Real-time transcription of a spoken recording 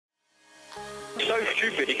so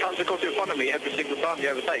stupid. He comes across in front of me every single time he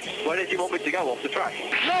overtakes. Where does he want me to go off the track?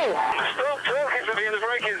 No! Stop talking to me in the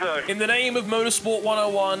braking zone. In the name of Motorsport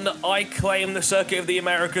 101, I claim the Circuit of the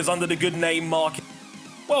Americas under the good name mark.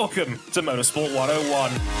 Welcome to Motorsport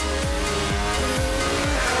 101.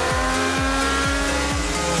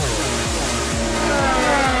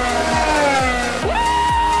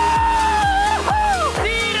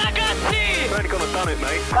 It,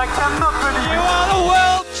 mate. You are the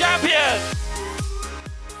world champion!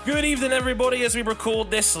 Good evening, everybody, as we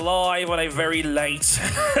record this live on a very late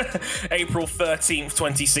April 13th,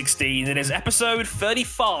 2016. It is episode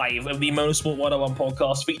 35 of the Motorsport 101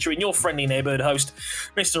 podcast, featuring your friendly neighborhood host,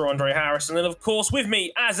 Mr. Andre Harrison. And, of course, with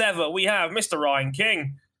me, as ever, we have Mr. Ryan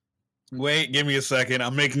King. Wait, give me a second.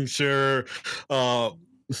 I'm making sure Mark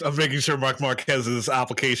Marquez's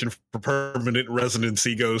application for permanent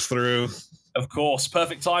residency goes through. Of course,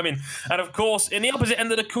 perfect timing. And of course, in the opposite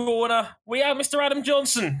end of the corner, we have Mr. Adam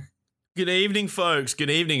Johnson. Good evening, folks. Good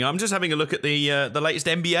evening. I'm just having a look at the latest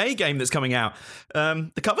NBA game that's coming out.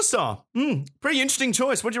 The cover star. Pretty interesting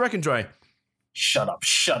choice. What do you reckon, Dre? Shut up.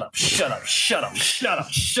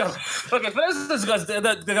 Look, for those guys that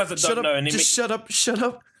don't know... Shut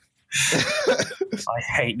up. I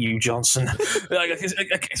hate you, Johnson.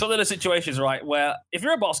 It's one of those situations, right, where if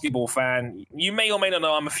you're a basketball fan, you may or may not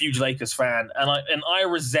know I'm a huge Lakers fan, and I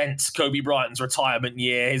resent Kobe Bryant's retirement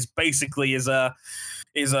year. His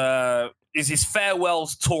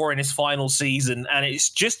farewells tour in his final season, and it's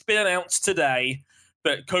just been announced today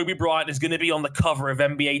that Kobe Bryant is going to be on the cover of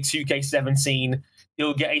NBA 2K17.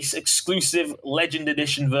 He'll get an exclusive Legend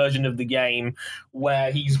Edition version of the game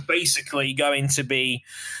where he's basically going to be,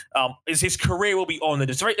 his career will be honored.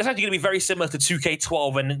 It's actually going to be very similar to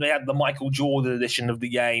 2K12 when they had the Michael Jordan edition of the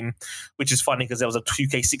game, which is funny because there was a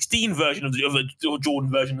 2K16 version of the Jordan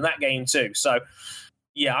version of that game too. So,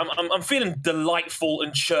 yeah, I'm feeling delightful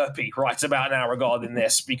and chirpy right about now regarding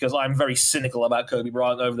this because I'm very cynical about Kobe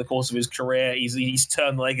Bryant over the course of his career. He's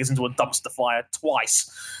turned the Lakers into a dumpster fire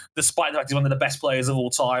twice, despite the fact he's one of the best players of all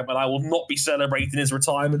time, and I will not be celebrating his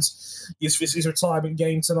retirement. His retirement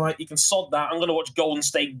game tonight. You can sod that. I'm going to watch Golden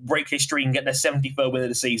State break history and get their 73rd win of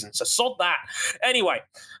the season. So sod that. Anyway,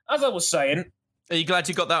 as I was saying... Are you glad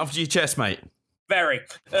you got that off your chest, mate? Very.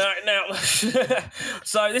 Now,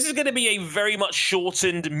 so this is going to be a very much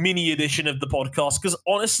shortened mini edition of the podcast because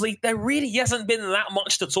honestly, there really hasn't been that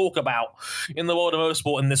much to talk about in the world of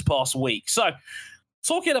motorsport in this past week. So,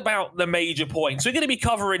 talking about the major points, we're going to be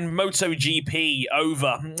covering MotoGP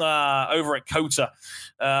over at COTA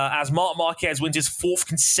as Marc Marquez wins his fourth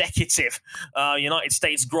consecutive United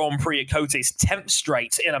States Grand Prix at COTA, his 10th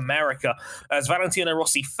straight in America, as Valentino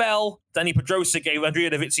Rossi fell, Dani Pedrosa gave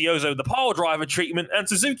Andrea Dovizioso the pile driver treatment, and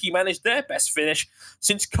Suzuki managed their best finish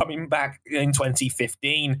since coming back in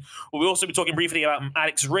 2015. We'll also be talking briefly about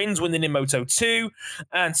Alex Rins winning in Moto2,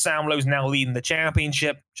 and Sam Lowe's now leading the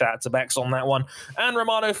championship. Shout out to Bex on that one. And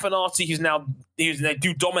Romano Fenati, who's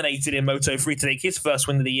dominated in Moto3 to take his first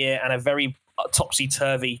win of the year, and a very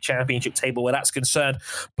topsy-turvy championship table where that's concerned.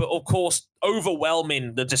 But of course,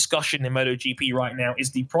 overwhelming the discussion in MotoGP right now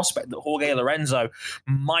is the prospect that Jorge Lorenzo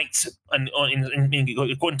might, and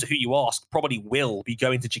according to who you ask, probably will be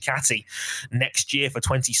going to Ducati next year for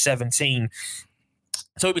 2017.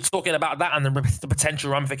 So we'll be talking about that and the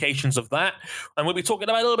potential ramifications of that. And we'll be talking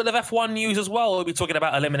about a little bit of F1 news as well. We'll be talking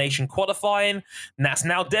about elimination qualifying. And that's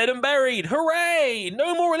now dead and buried. Hooray!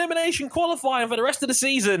 No more elimination qualifying for the rest of the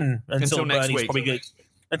season. Until next week.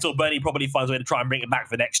 Until Bernie probably finds a way to try and bring it back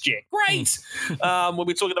for next year. Great! We'll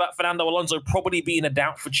be talking about Fernando Alonso probably being a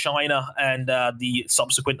doubt for China and the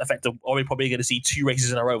subsequent effect of, are we probably going to see 2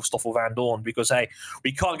 races in a row of Stoffel Van Dorn? Because, hey,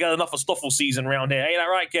 we can't get enough of Stoffel season around here. Ain't that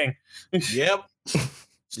right, King? Yep.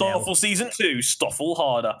 Stoffel season 2, Stoffel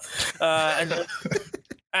harder.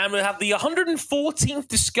 And we'll have the 114th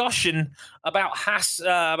discussion about Haas.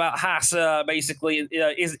 Basically,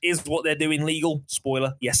 is what they're doing legal?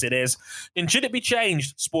 Spoiler, yes, it is. And should it be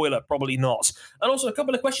changed? Spoiler, probably not. And also a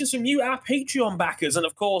couple of questions from you, our Patreon backers, and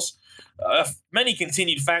of course, many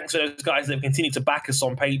continued thanks to those guys that have continued to back us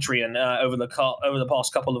on Patreon over the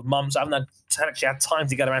past couple of months. I haven't actually had time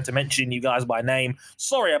to get around to mentioning you guys by name.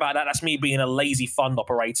 Sorry about that. That's me being a lazy fund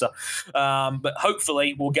operator. But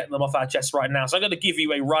hopefully we'll get them off our chest right now. So I'm going to give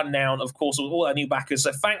you a rundown, of course, of all our new backers.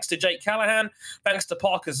 So thanks to Jake Callahan, thanks to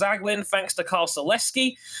Parker Zaglin, thanks to Carl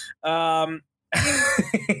Selesky. Go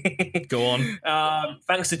on.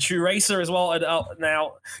 Thanks to True Racer as well. And,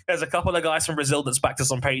 now, there's a couple of guys from Brazil that's backed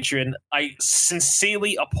us on Patreon. I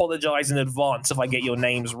sincerely apologize in advance if I get your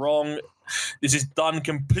names wrong. This is done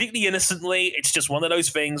completely innocently. It's just one of those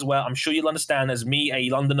things where I'm sure you'll understand, as me, a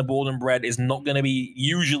Londoner born and bred, is not going to be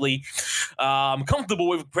usually comfortable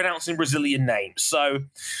with pronouncing Brazilian names. So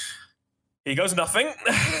here goes nothing.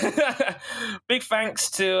 Big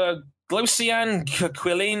thanks to Glaucian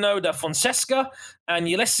Quilino da Fonseca and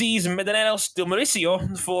Ulysses Medeiros de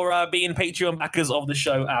Mauricio for being Patreon backers of the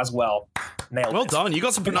show as well. Nailed Well it. done. You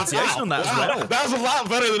got some pronunciation on that as well. That was a lot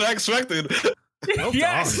better than I expected. Well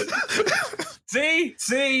Yes. done. See,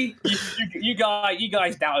 you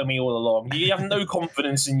guys doubted me all along. You have no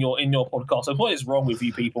confidence in your podcast. So what is wrong with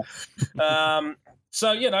you people? So that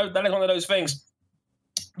is one of those things.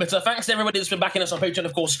 But thanks to everybody that's been backing us on Patreon.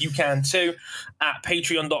 Of course, you can too at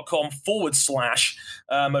patreon.com/motorsport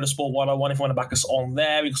 101 if you want to back us on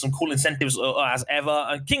there. We've got some cool incentives as ever.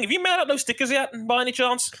 And King, have you mailed out those stickers yet by any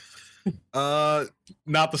chance?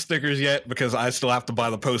 Not the stickers yet because I still have to buy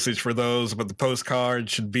the postage for those, but the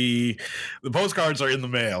postcards are in the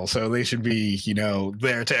mail, so they should be,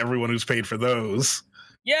 there to everyone who's paid for those.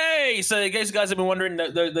 Yay! So in case you guys have been wondering,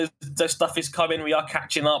 the stuff is coming. We are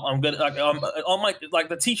catching up. I'm good. On my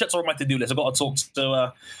the t-shirts are on my to-do list. I've got to talk to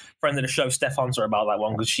a friend of the show, Steph Hunter, about that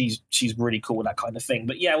one because she's really cool with that kind of thing.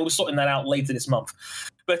 But yeah, we'll be sorting that out later this month.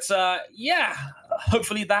 But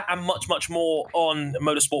hopefully that and much, much more on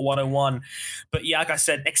Motorsport 101. But yeah, like I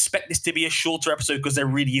said, expect this to be a shorter episode because there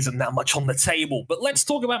really isn't that much on the table. But let's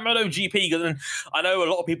talk about MotoGP, because I know a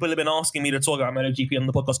lot of people have been asking me to talk about MotoGP on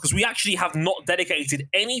the podcast because we actually have not dedicated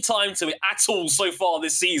any time to it at all so far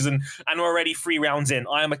this season, and we're already 3 rounds in.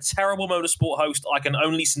 I am a terrible motorsport host. I can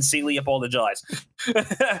only sincerely apologize.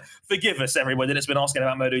 Forgive us, everybody that's been asking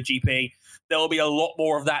about MotoGP. There will be a lot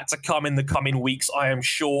more of that to come in the coming weeks, I am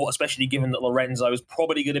sure, especially given that Lorenzo is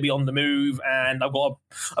probably going to be on the move, and I've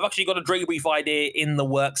actually got a Drake Brief idea in the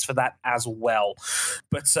works for that as well.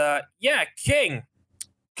 But King,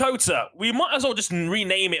 Kota, we might as well just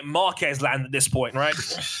rename it Marquez Land at this point, right?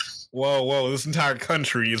 Whoa! This entire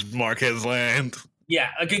country is Marquez Land. Yeah,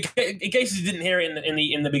 in case you didn't hear it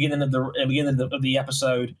in the beginning of the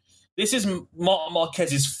episode. This is Marc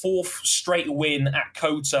Marquez's 4th straight win at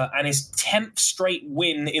COTA and his 10th straight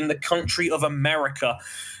win in the country of America,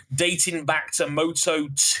 dating back to Moto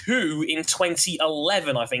 2 in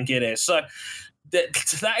 2011, I think it is. So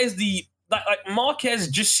that is Marquez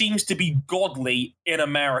just seems to be godly in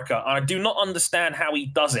America. I do not understand how he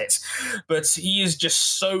does it, but he is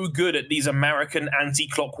just so good at these American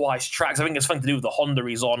anti-clockwise tracks. I think it's something to do with the Honda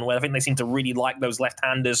he's on, where I think they seem to really like those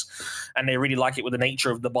left-handers, and they really like it with the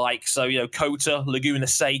nature of the bike. So, COTA, Laguna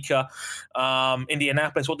Seca,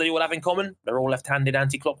 Indianapolis, what do they all have in common? They're all left-handed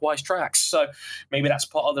anti-clockwise tracks. So maybe that's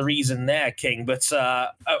part of the reason there, King. But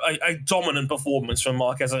a dominant performance from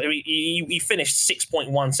Marquez. I mean, he finished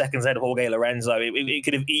 6.1 seconds ahead of Jorge Lorenzo. It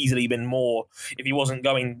could have easily been more if he wasn't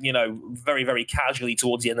going, very, very casually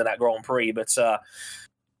towards the end of that Grand Prix. But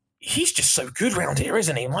he's just so good around here,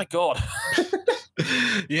 isn't he? My God.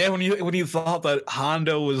 Yeah, when you thought that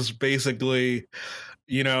Honda was basically,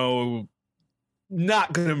 not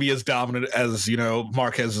going to be as dominant as,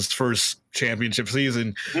 Marquez's first championship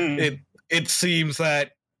season, it seems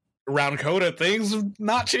that around COTA things have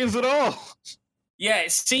not changed at all. Yeah,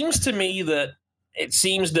 it seems to me that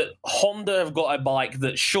Honda have got a bike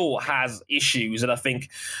that sure has issues, and I think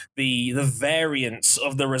the variance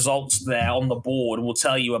of the results there on the board will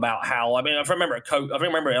tell you about how. I mean, I remember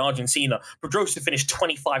in Argentina, Pedrosa finished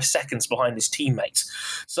 25 seconds behind his teammates.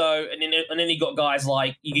 So, and then you got guys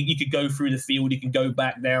like you could go through the field, you can go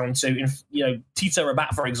back down to Tito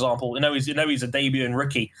Rabat, for example. He's a debuting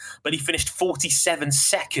rookie, but he finished 47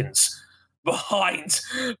 seconds behind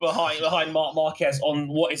Marc Marquez on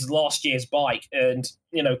what is last year's bike. And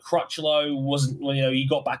Crutchlow wasn't, he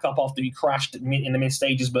got back up after he crashed in the mid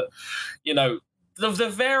stages, but the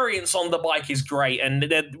variance on the bike is great,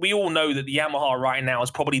 and we all know that the Yamaha right now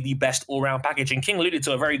is probably the best all-round package. And King alluded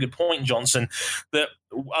to a very good point, Johnson, that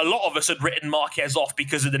a lot of us had written Marquez off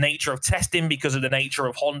because of the nature of testing, because of the nature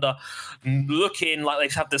of Honda looking like they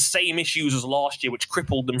have the same issues as last year, which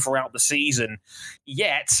crippled them throughout the season.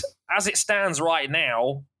 Yet, as it stands right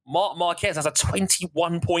now, Marc Marquez has a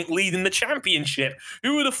 21-point lead in the championship.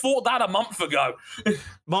 Who would have thought that a month ago?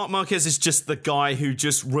 Marc Marquez is just the guy who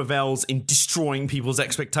just revels in destroying people's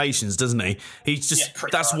expectations, doesn't he? He's just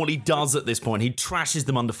that's what he does at this point. He trashes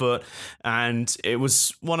them underfoot, and it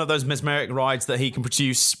was one of those mesmeric rides that he can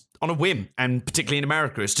produce on a whim, and particularly in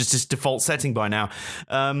America, it's just his default setting by now.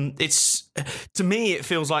 To me, it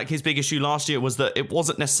feels like his big issue last year was that it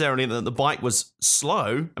wasn't necessarily that the bike was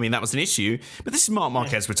slow. I mean, that was an issue, but this is Marc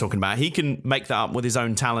Marquez we're talking about. He can make that up with his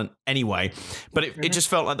own talent anyway, but it just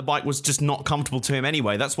felt like the bike was just not comfortable to him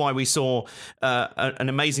anyway. That's why we saw an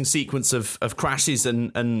amazing sequence of crashes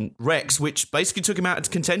and wrecks, which basically took him out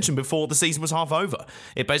of contention before the season was half over.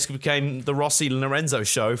 It basically became the Rossi Lorenzo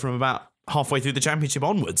show from about halfway through the championship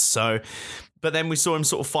onwards. So, but then we saw him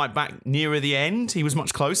sort of fight back nearer the end. He was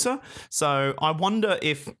much closer. So I wonder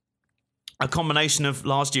if a combination of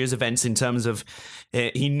last year's events in terms of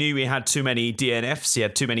he knew he had too many DNFs, he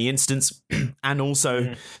had too many incidents, and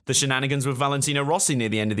also the shenanigans with Valentino Rossi near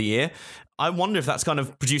the end of the year. I wonder if that's kind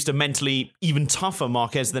of produced a mentally even tougher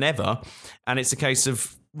Marquez than ever. And it's a case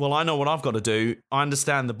of, well, I know what I've got to do. I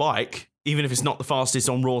understand the bike, even if it's not the fastest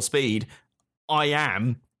on raw speed. I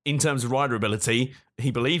am, in terms of rider ability. He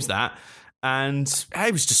believes that. And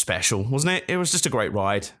it was just special, wasn't it? It was just a great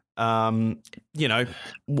ride. You know,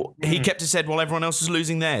 he kept his head while everyone else was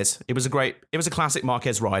losing theirs. It was a classic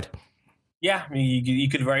Marquez ride. Yeah, you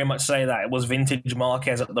could very much say that. It was vintage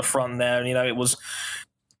Marquez at the front there. And, you know, it was...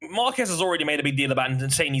 Marquez has already made a big deal about it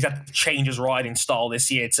and saying he's had to change his riding style this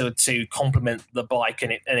year to complement the bike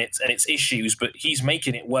and its issues, but he's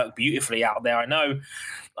making it work beautifully out there. I know.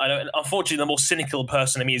 Unfortunately, the more cynical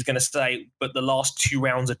person in me is going to say, but the last 2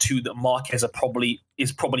 rounds are 2 that Marquez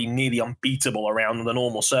is probably nearly unbeatable around the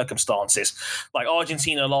normal circumstances. Like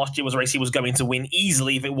Argentina last year was a race he was going to win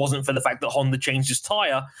easily if it wasn't for the fact that Honda changed his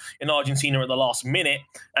tyre in Argentina at the last minute,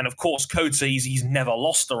 and of course, Kota he's never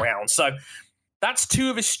lost a round. So. That's 2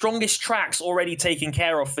 of his strongest tracks already taken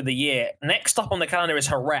care of for the year. Next up on the calendar is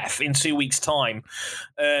Jerez in 2 weeks' time.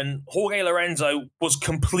 And Jorge Lorenzo was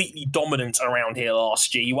completely dominant around here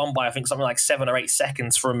last year. He won by, I think, something like 7 or 8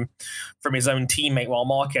 seconds from his own teammate, while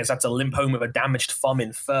Marquez had to limp home with a damaged thumb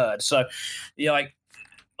in third. So, yeah, like,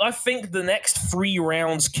 I think the next 3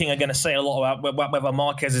 rounds, King, are going to say a lot about whether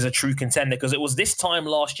Marquez is a true contender, because it was this time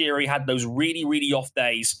last year he had those really, really off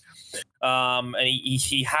days. And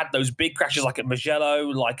he had those big crashes like at Mugello,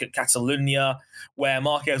 like at Catalunya, where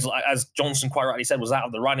Marquez, as Johnson quite rightly said, was out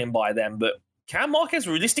of the running by then. But can Marquez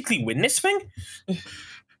realistically win this thing?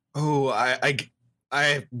 Oh, I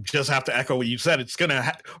just have to echo what you said. We're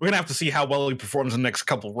gonna have to see how well he performs in the next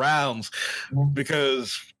couple rounds,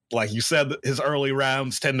 because, like you said, his early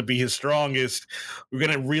rounds tend to be his strongest. We're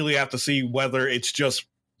gonna really have to see whether it's just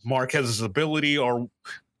Marquez's ability, or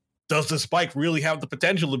does this bike really have the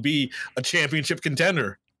potential to be a championship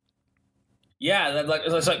contender? Yeah,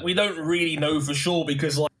 it's like we don't really know for sure,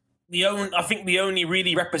 because like I think the only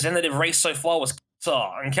really representative race so far was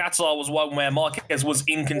Qatar, and Qatar was one where Marquez was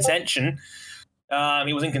in contention.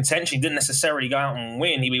 He was in contention. He didn't necessarily go out and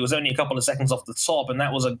win. He was only a couple of seconds off the top, and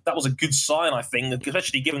that was a good sign, I think,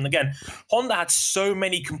 especially given, again, Honda had so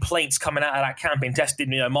many complaints coming out of that camp in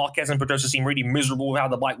testing. You know, Marquez and Pedrosa seemed really miserable with how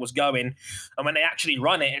the bike was going, and when they actually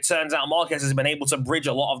run it, it turns out Marquez has been able to bridge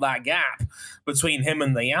a lot of that gap between him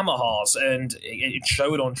and the Yamahas, and it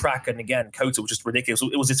showed on track. And again, Kota was just ridiculous.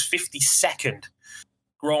 It was his 52nd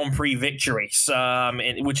Grand Prix victory,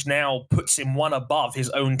 which now puts him one above his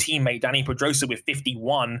own teammate Dani Pedrosa with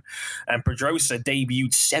 51, and Pedrosa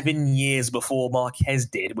debuted 7 years before Marquez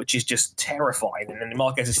did, which is just terrifying. And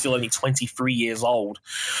Marquez is still only 23 years old.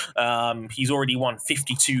 He's already won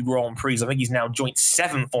 52 Grand Prix. I think he's now joint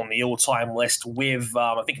 7th on the all-time list with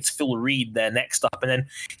I think it's Phil Reed there next up, and then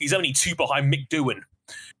he's only 2 behind Mick Doohan,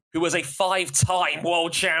 who was a 5-time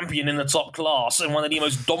world champion in the top class and one of the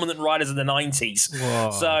most dominant riders of the 90s.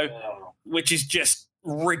 Whoa. So, which is just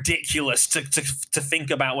ridiculous to think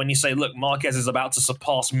about when you say, look, Marquez is about to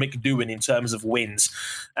surpass Mick Doohan in terms of wins.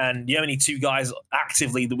 And the only 2 guys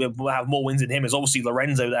actively that will have more wins than him is obviously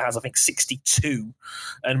Lorenzo, that has, I think, 62,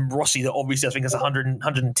 and Rossi, that obviously I think has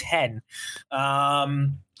 110.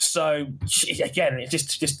 So again,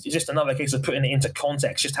 it's just another case of putting it into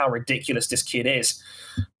context, just how ridiculous this kid is.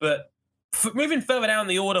 But moving further down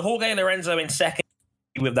the order, Jorge Lorenzo in second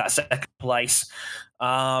with that second place.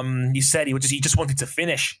 He said he just wanted to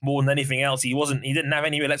finish more than anything else. He didn't have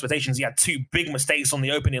any real expectations. He had 2 big mistakes on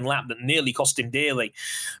the opening lap that nearly cost him dearly,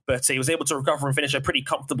 but he was able to recover and finish a pretty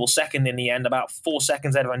comfortable second in the end, about 4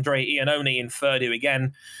 seconds ahead of Andrea Iannone in third, who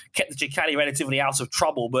again kept the Ducati relatively out of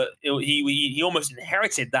trouble, but he almost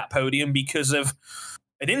inherited that podium because of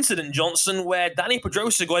an incident, Johnson, where Dani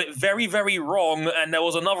Pedrosa got it very, very wrong, and there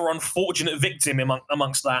was another unfortunate victim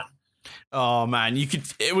amongst that. Oh man,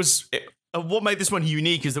 what made this one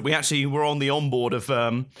unique is that we actually were on the onboard of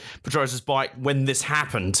Pedrosa's bike when this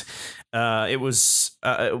happened. It was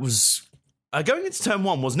going into turn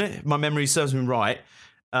 1, wasn't it? My memory serves me right.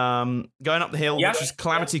 Going up the hill, which was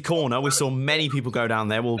Calamity Corner. We saw many people go down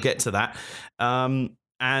there. We'll get to that.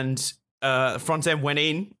 And front end went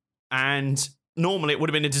in, and normally it would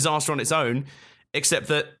have been a disaster on its own, except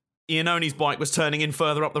that Iannone's bike was turning in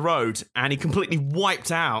further up the road, and he completely wiped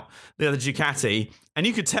out the other Ducati. And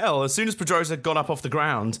you could tell, as soon as Pedrosa got up off the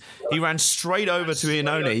ground, he ran straight over to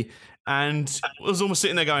Iannone And I was almost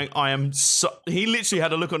sitting there going, I am so... He literally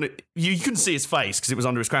had a look on it. You couldn't see his face because it was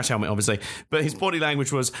under his crash helmet, obviously. But his body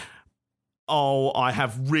language was, oh, I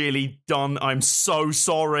have really done... I'm so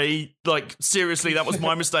sorry. Like, seriously, that was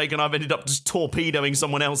my mistake and I've ended up just torpedoing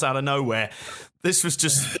someone else out of nowhere. This was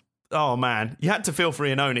just... Oh, man. You had to feel for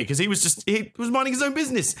Iannone because he was minding his own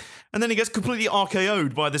business. And then he gets completely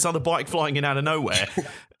RKO'd by this other bike flying in out of nowhere.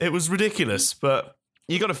 It was ridiculous, but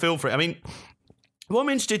you got to feel for it. I mean... What I'm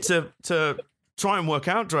interested to try and work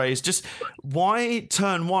out, Dre, is just why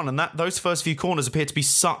turn one and those first few corners appear to be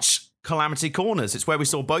such calamity corners. It's where we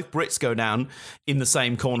saw both Brits go down in the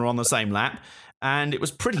same corner on the same lap, and it was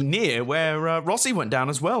pretty near where Rossi went down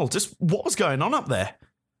as well. Just what was going on up there?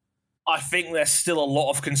 I think there's still a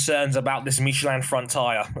lot of concerns about this Michelin front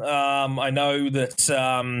tyre. I know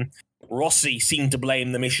that Rossi seemed to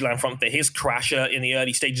blame the Michelin front for his crash in the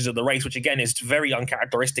early stages of the race, which again is very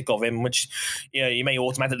uncharacteristic of him, which you may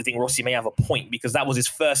automatically think Rossi may have a point because that was his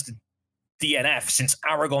first DNF since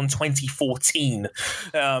Aragon 2014.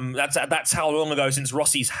 That's how long ago since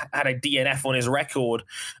Rossi's had a DNF on his record,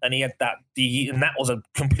 and he had and that was a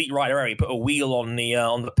complete right error. He put a wheel on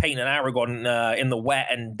the paint in Aragon in the wet,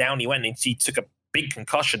 and down he went. And he took a big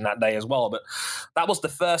concussion that day as well, but that was the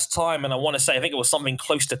first time, and I want to say I think it was something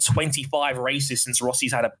close to 25 races since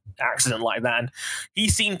Rossi's had an accident like that, and he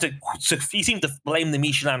seemed to blame the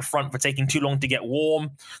Michelin front for taking too long to get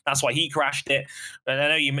warm. That's why he crashed it. And I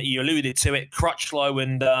know you alluded to it. Crutchlow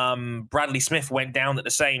and Bradley Smith went down at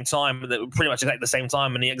the same time, pretty much exactly the same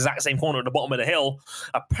time, in the exact same corner at the bottom of the hill.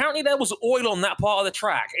 Apparently there was oil on that part of the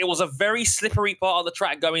track. It was a very slippery part of the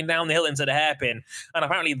track going down the hill into the hairpin, and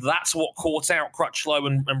apparently that's what caught out Crutchlow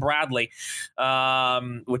and Bradley,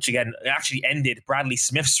 which again actually ended Bradley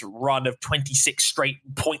Smith's run of 26 straight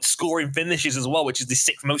point scoring finishes as well, which is the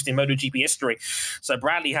sixth most in MotoGP history. So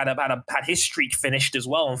Bradley had his streak finished as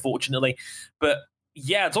well, unfortunately. But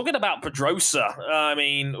yeah, talking about Pedrosa, I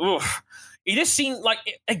mean, he just seemed like,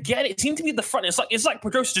 again, it seemed to be the front. It's like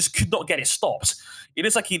Pedrosa just could not get it stopped. It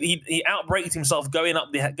is like he outbraked himself going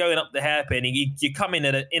up the hairpin. You come in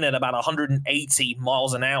at about 180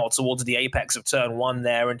 miles an hour towards the apex of turn one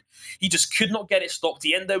there, and he just could not get it stopped.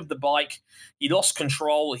 He ended over the bike. He lost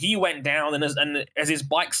control. He went down, and as his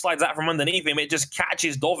bike slides out from underneath him, it just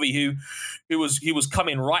catches Dovi, who was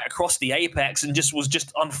coming right across the apex, and was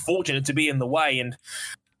just unfortunate to be in the way. And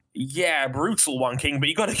yeah, brutal one, King. But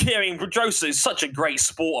you got to hear him. Pedrosa is such a great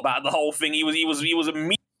sport about the whole thing. He was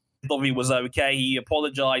immediately. Dovi was okay. He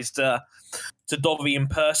apologized to Dovi in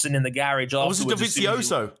person in the garage afterwards. Was it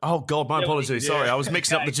Dovizioso? Oh God, my apologies. Sorry, I was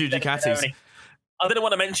mixing up the two Ducatis. I didn't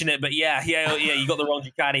want to mention it, but yeah, you got the wrong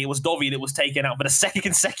Ducati. It was Dovi that was taken out. But a second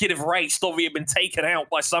consecutive race, Dovi had been taken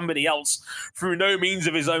out by somebody else through no means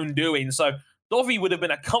of his own doing. So Dovi would have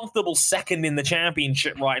been a comfortable second in the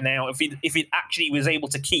championship right now if he actually was able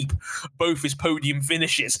to keep both his podium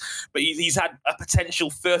finishes. But he's had a potential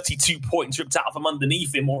 32 points ripped out from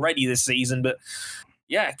underneath him already this season. But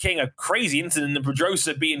yeah, King, a crazy incident, and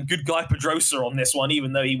Pedrosa being good guy Pedrosa on this one,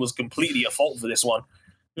 even though he was completely at fault for this one.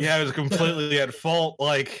 Yeah, he was completely at fault.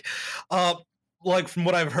 Like from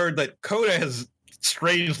what I've heard, that Coda has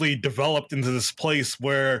strangely developed into this place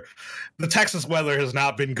where the Texas weather has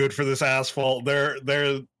not been good for this asphalt.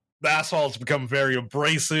 The asphalt's become very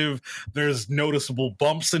abrasive. There's noticeable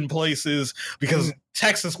bumps in places because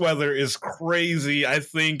Texas weather is crazy. I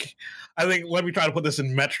think let me try to put this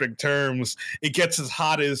in metric terms. It gets as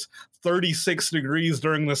hot as 36 degrees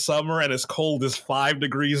during the summer and as cold as 5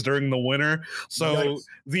 degrees during the winter. So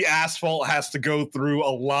the asphalt has to go through a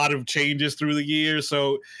lot of changes through the year.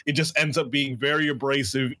 So it just ends up being very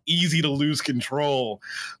abrasive, easy to lose control.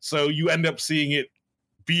 So you end up seeing it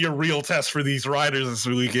be a real test for these riders this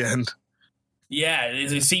weekend. Yeah,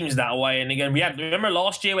 it seems that way. And again, remember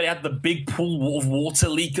last year when they had the big pool of water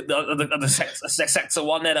leak at the sector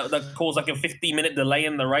one there that caused like a 15-minute delay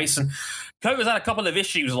in the race. And Coda's had a couple of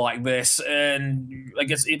issues like this, and I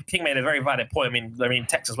guess King made a very valid point. I mean,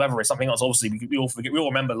 Texas weather is something else. Obviously, we all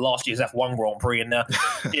remember last year's F1 Grand Prix, and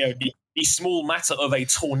the small matter of a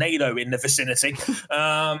tornado in the vicinity.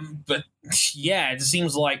 But yeah, it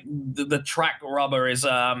seems like the track rubber is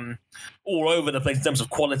all over the place in terms of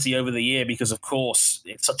quality over the year because, of course,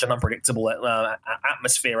 it's such an unpredictable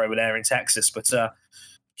atmosphere over there in Texas. But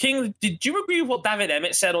King, did you agree with what David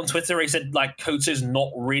Emmett said on Twitter? He said, like, Cota's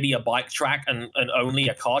not really a bike track and only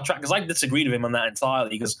a car track. Because I disagreed with him on that entirely.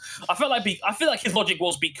 Because I feel like his logic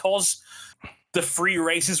was because the free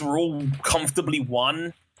races were all comfortably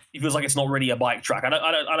won. He feels like it's not really a bike track.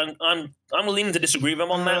 I'm leaning to disagree with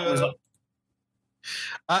him on that.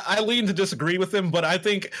 I lean to disagree with him, but I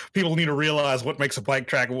think people need to realize what makes a bike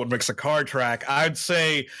track and what makes a car track. I'd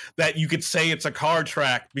say that you could say it's a car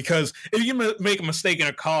track because if you make a mistake in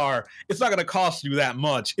a car, it's not going to cost you that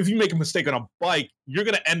much. If you make a mistake on a bike, you're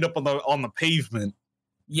going to end up on the pavement.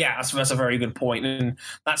 Yeah, that's a very good point. And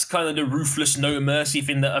that's kind of the ruthless, no mercy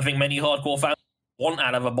thing that I think many hardcore fans want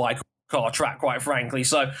out of a bike car track, quite frankly.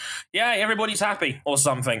 So, yeah, everybody's happy or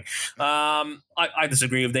something. I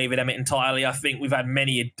disagree with David Emmett entirely. I think we've had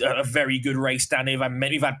many a very good race down here.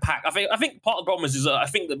 We've had pack. I think part of the problem is I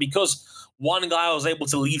think that because one guy was able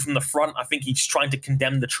to lead from the front, I think he's trying to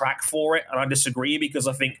condemn the track for it, and I disagree because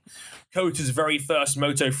I think Cota's very first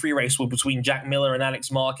Moto3 race was between Jack Miller and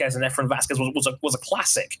Alex Marquez and Efren Vasquez was a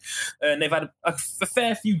classic, and they've had a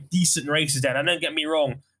fair few decent races down. And don't get me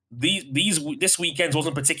wrong. This weekend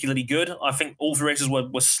wasn't particularly good. I think all three races were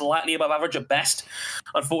slightly above average at best,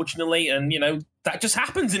 unfortunately. And, that just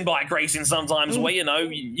happens in bike racing sometimes where,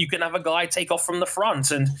 you can have a guy take off from the front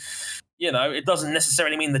and, it doesn't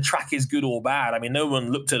necessarily mean the track is good or bad. I mean, no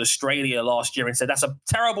one looked at Australia last year and said that's a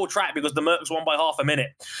terrible track because the Mercs won by half a minute.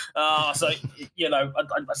 So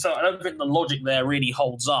I don't think the logic there really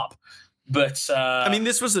holds up. But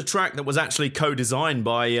this was a track that was actually co-designed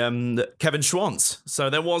by Kevin Schwantz. So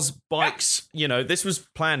there was bikes, this was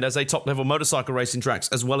planned as a top-level motorcycle racing tracks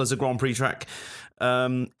as well as a Grand Prix track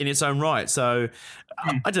in its own right. So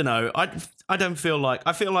I don't know. I feel like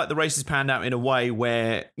the races panned out in a way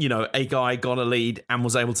where, a guy got a lead and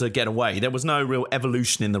was able to get away. There was no real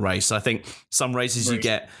evolution in the race. I think some races you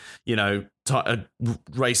get,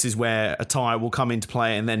 races where a tyre will come into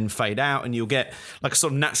play and then fade out, and you'll get like a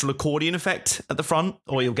sort of natural accordion effect at the front,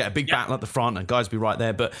 or you'll get a big battle at the front and guys will be right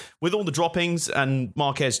there. But with all the droppings and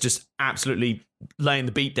Marquez just absolutely laying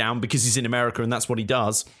the beat down because he's in America and that's what he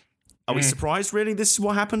does, are we surprised really this is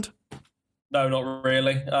what happened? No, not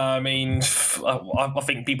really. I mean, I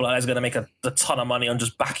think people are going to make a ton of money on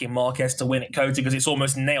just backing Marquez to win at Cota because it's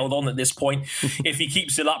almost nailed on at this point. If he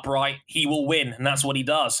keeps it upright, he will win, and that's what he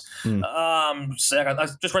does. So I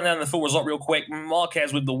just ran down the full result real quick.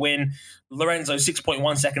 Marquez with the win. Lorenzo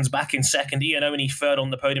 6.1 seconds back in second. Iannone third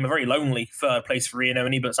on the podium. A very lonely third place for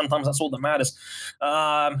Iannone, but sometimes that's all that matters.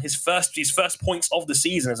 His first points of the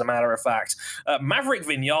season, as a matter of fact. Maverick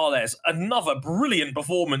Vinales, another brilliant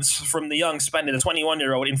performance from the young Spaniard, the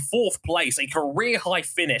 21-year-old, in fourth place, a career-high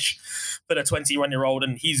finish for the 21-year-old,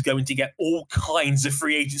 and he's going to get all kinds of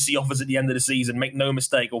free agency offers at the end of the season. Make no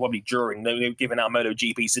mistake, or probably during, given how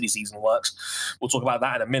MotoGP City season works. We'll talk about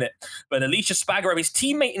that in a minute. But Alicia Spargaro, his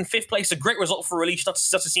teammate in fifth place, a great result for Alicia. Not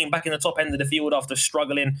to see him back in the top end of the field after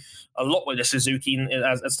struggling a lot with the Suzuki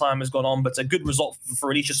as time has gone on, but a good result for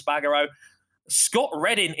Alicia Spargaro. Scott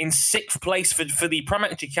Redding in sixth place for the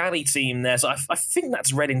Pramac Ducati team there. So I think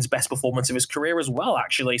that's Redding's best performance of his career as well,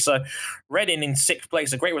 actually. So Redding in sixth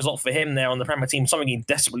place, a great result for him there on the Pramac team, something he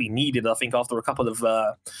desperately needed, I think, after a couple of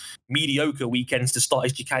mediocre weekends to start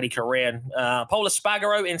his Ducati career. And Pol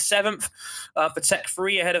Espargaro in seventh for Tech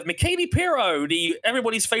 3 ahead of Michele Pirro,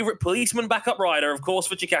 everybody's favourite policeman backup rider, of course,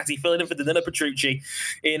 for Ducati, filling in for Danilo Petrucci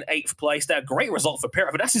in eighth place there. Great result for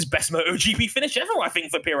Pirro, but that's his best MotoGP finish ever, I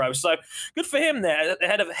think, for Pirro. So good for him there,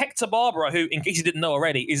 ahead of Hector Barbera, who, in case you didn't know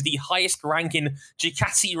already, is the highest-ranking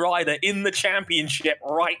Ducati rider in the championship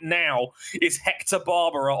right now. Is Hector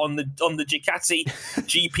Barbera on the Ducati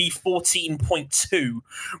GP 14.2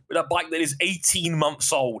 with a bike that is 18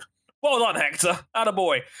 months old. Well done, Hector.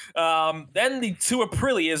 Attaboy. Then the two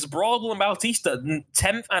Aprilias, Bradl and Bautista,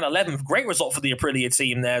 10th and 11th. Great result for the Aprilia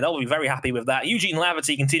team there. They'll be very happy with that. Eugene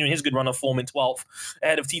Laverty continuing his good run of form in 12th,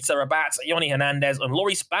 ahead of Tito Rabat, Yoni Hernandez, and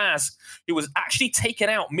Laurie Spaz, who was actually taken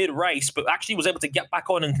out mid-race, but actually was able to get back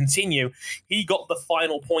on and continue. He got the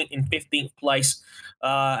final point in 15th place,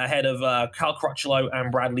 ahead of Kyle Crutchlow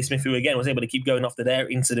and Bradley Smith, who again was able to keep going after their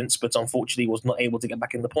incidents, but unfortunately was not able to get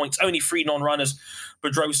back in the points. Only three non-runners,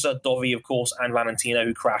 Pedrosa, Dovi, of course, and Valentino,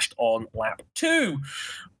 who crashed on lap 2.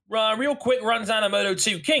 Real quick rundown of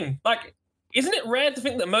Moto2. King, isn't it rare to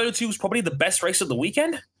think that Moto2 was probably the best race of the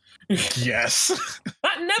weekend? Yes.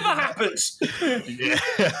 That never happens. Yeah.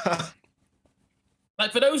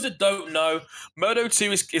 For those that don't know,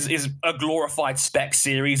 Moto2 is a glorified spec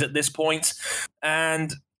series at this point,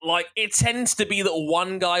 and it tends to be that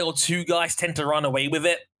one guy or two guys tend to run away with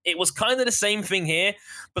it. It was kind of the same thing here,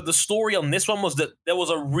 but the story on this one was that there was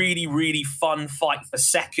a really, really fun fight for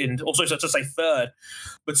second, also to say third,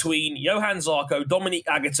 between Johan Zarco, Dominique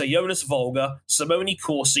Agata, Jonas Volger, Simone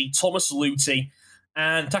Corsi, Thomas Luthi,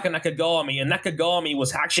 and Taka Nakagami. And Nakagami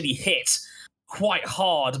was actually hit quite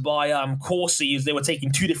hard by Corsi as they were taking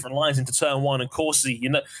two different lines into turn one. And Corsi,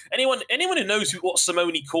 anyone who knows what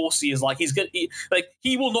Simone Corsi is like,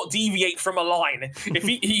 he will not deviate from a line. If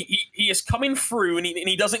he is coming through and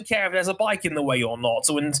he doesn't care if there's a bike in the way or not.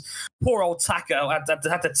 And poor old Taka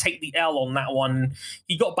had to take the L on that one.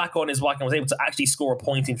 He got back on his bike and was able to actually score a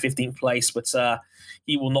point in 15th place, but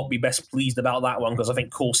he will not be best pleased about that one because I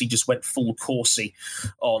think Corsi just went full Corsi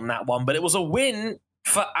on that one. But it was a win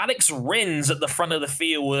for Alex Rins at the front of the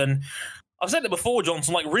field, and I've said it before,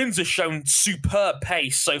 Johnson, like Rins has shown superb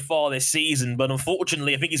pace so far this season, but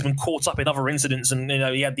unfortunately I think he's been caught up in other incidents, and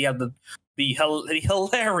he had the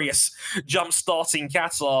hilarious jump-starting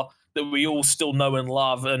Qatar that we all still know and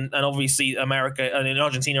love, and obviously America, and in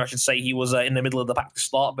Argentina I should say, he was in the middle of the pack to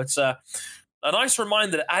start, but a nice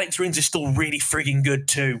reminder that Alex Rins is still really frigging good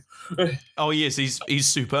too. Oh, he is. He's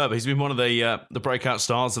superb. He's been one of the breakout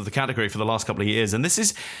stars of the category for the last couple of years, and this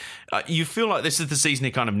is you feel like this is the season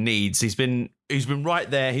he kind of needs. He's been right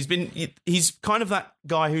there. He's kind of that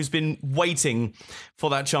guy who's been waiting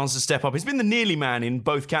for that chance to step up. He's been the nearly man in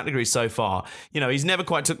both categories so far. He's never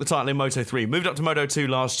quite took the title in Moto3. Moved up to Moto2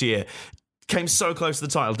 last year. Came so close to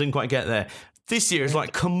the title, didn't quite get there. This year is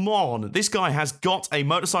like, come on, this guy has got a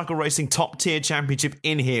motorcycle racing top tier championship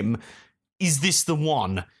in him. Is this the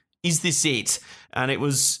one? Is this it? And it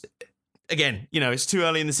was, again, it's too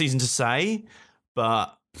early in the season to say,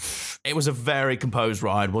 but it was a very composed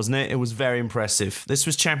ride, wasn't it? It was very impressive. This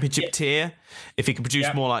was championship tier. If he could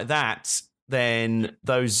produce more like that, then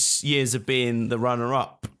those years of being the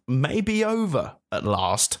runner-up may be over at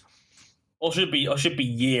last. Or should be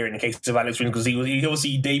year in the case of Alex Rins, because he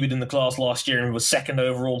obviously debuted in the class last year and was second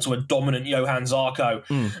overall to a dominant Johan Zarco.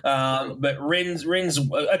 But Rins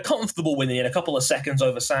a comfortable win in a couple of seconds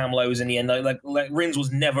over Sam Lowes in the end. Like Rins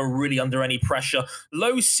was never really under any pressure.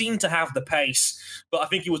 Lowes seemed to have the pace, but I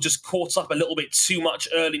think he was just caught up a little bit too much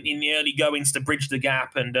early in the early goings to bridge the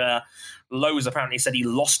gap. And Lowes apparently said he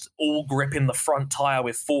lost all grip in the front tyre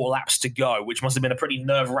with 4 laps to go, which must have been a pretty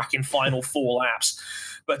nerve-wracking final 4 laps.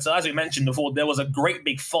 But as we mentioned before, there was a great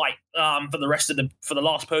big fight for the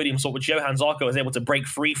last podium spot, which Johan Zarco was able to break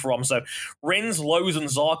free from. So Rins, Lowes, and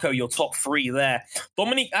Zarco, your top 3 there.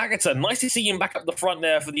 Dominique Agata, nice to see him back up the front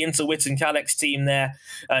there for the Interwit and Kalex team there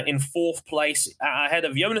in 4th place ahead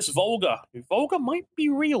of Jonas Volga. Volga might be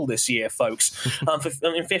real this year, folks. In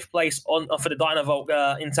 5th place for the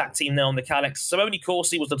Dynavolt Intact team there on the Kalex. Simone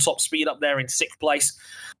Corsi was the top speed up there in 6th place.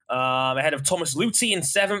 Ahead of Thomas Luthi in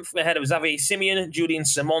 7th, ahead of Xavier Simeon, Julian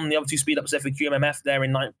Simon, the other 2 speed ups there for QMMF there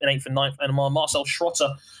in 8th and 9th, and Marcel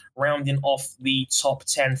Schrotter rounding off the top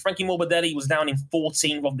 10. Frankie Morbidelli was down in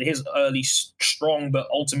 14th after his early, strong, but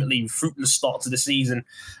ultimately fruitless start to the season.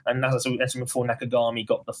 And as I mentioned before, Nakagami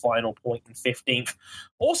got the final point in 15th.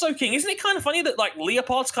 Also, King, isn't it kind of funny that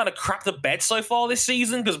Leopard's kind of crapped the bed so far this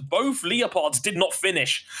season? Because both Leopards did not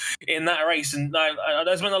finish in that race. And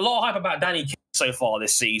there's been a lot of hype about Danny Kent so far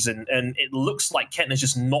this season, and it looks like Kent has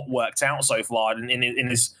just not worked out so far in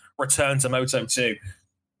his return to Moto2.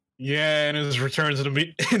 Yeah, and his return to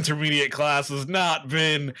the intermediate class has not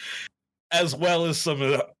been as well as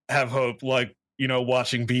some have hoped. Like,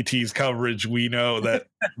 watching BT's coverage, we know that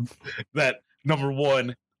number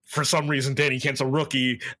one, for some reason, Danny Kent's a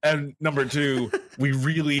rookie, and number 2, we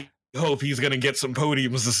really hope he's going to get some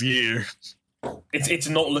podiums this year. It's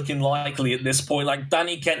not looking likely at this point. Like,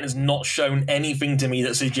 Danny Kent has not shown anything to me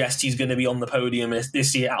that suggests he's going to be on the podium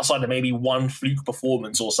this year, outside of maybe one fluke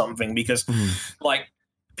performance or something. Because,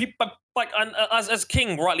 people, as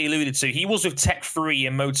King rightly alluded to, he was with Tech 3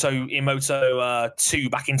 in Moto 2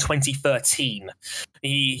 back in 2013.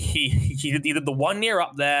 He did the 1 year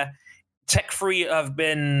up there. Tech 3 have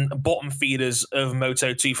been bottom feeders of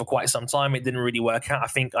Moto2 for quite some time. It didn't really work out. I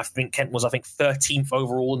think Kent was 13th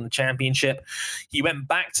overall in the championship. He went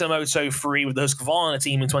back to Moto3 with the Husqvarna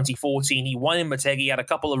team in 2014. He won in Motegi, had a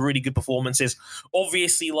couple of really good performances.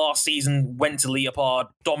 Obviously, last season went to Leopard,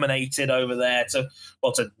 dominated over there to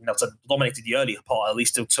dominated the earlier part at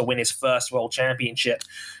least to win his first world championship.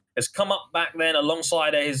 Has come up back then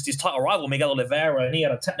alongside his title rival Miguel Oliveira, and he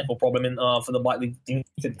had a technical problem for the bike that he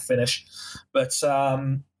couldn't finish. But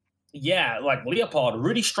Leopard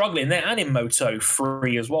really struggling there, and in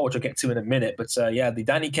Moto3 as well, which I'll get to in a minute. But the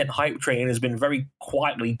Danny Kent hype train has been very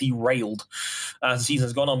quietly derailed as the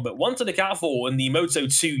season's gone on. But one to look out for in the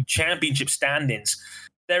Moto2 championship standings.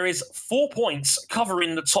 there is 4 points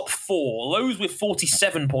covering the top four. Lowe's with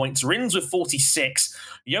 47 points, Rins with 46,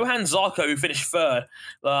 Johan Zarco, who finished third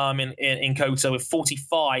in COTA with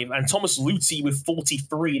 45, and Thomas Luthi with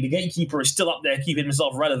 43. The gatekeeper is still up there, keeping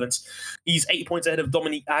himself relevant. He's 8 points ahead of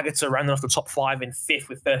Dominique Agata, rounding off the top five in fifth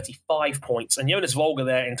with 35 points. And Jonas Volger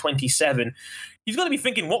there in 27. He's got to be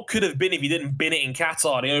thinking, what could have been if he didn't bin it in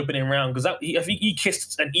Qatar, the opening round? Because I think he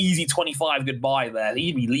kissed an easy 25 goodbye there.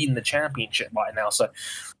 He'd be leading the championship right now. So,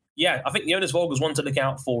 yeah, I think Jonas Volger's one to look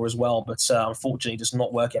out for as well. But unfortunately, just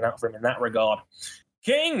not working out for him in that regard.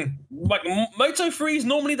 King, like Moto3 is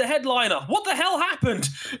normally the headliner. What the hell happened?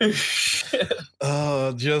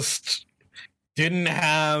 Just didn't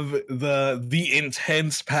have the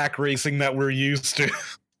intense pack racing that we're used to.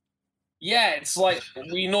 Yeah, it's like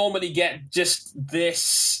we normally get just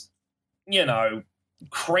this,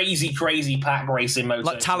 crazy pack racing Moto3.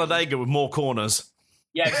 Like Talladega with more corners.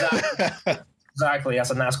 Yeah, exactly. Exactly.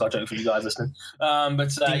 That's a NASCAR joke for you guys listening.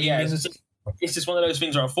 It's just one of those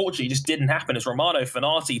things where unfortunately it just didn't happen as Romano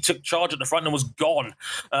Fenati took charge at the front and was gone.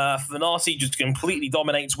 Fenati just completely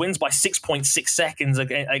dominates, wins by 6.6 seconds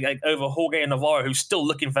over Jorge Navarro, who's still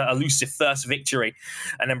looking for an elusive first victory.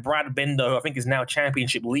 And then Brad Binder, who I think is now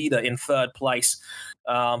championship leader, in third place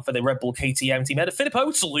for the Red Bull KTM team. Had Philip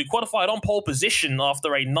Oetel, who qualified on pole position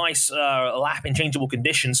after a nice lap in changeable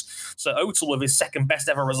conditions. So Oetel with his second best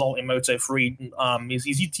ever result in Moto3.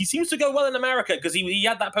 He seems to go well in America because he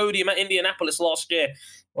had that podium at Indianapolis last year.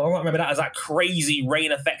 Well, I remember that as that crazy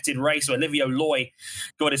rain-affected race where Livio Loy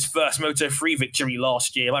got his first Moto3 victory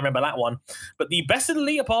last year. I remember that one. But the best of the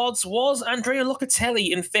Leopards was Andrea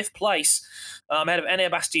Locatelli in fifth place, ahead of Enea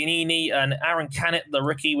Bastianini and Aaron Canet, the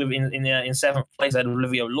rookie, in seventh place, ahead of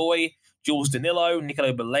Livio Loy, Jules Danilo,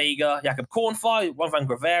 Nicolo Balega, Jakob Kornfei, Juan van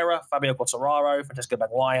Gravera, Fabio Quartararo, Francesco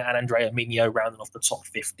Bagnaia, and Andrea Mignot rounding off the top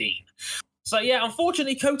 15. So, yeah,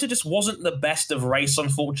 unfortunately, COTA just wasn't the best of race,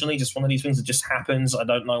 unfortunately. Just one of these things that just happens. I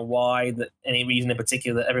don't know why, any reason in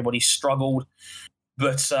particular that everybody struggled.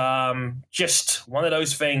 But just one of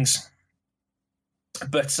those things.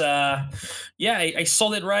 But, a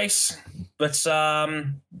solid race. But,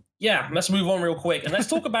 let's move on real quick. And let's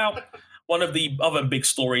talk about one of the other big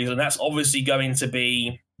stories, and that's obviously going to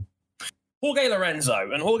be Jorge Lorenzo.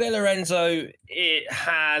 And Jorge Lorenzo, it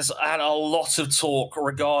has had a lot of talk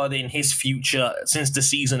regarding his future since the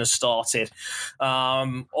season has started.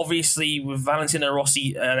 Obviously, with Valentino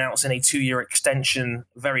Rossi announcing a 2-year extension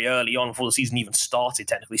very early on before the season even started,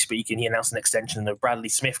 technically speaking, he announced an extension of Bradley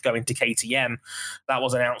Smith going to KTM. That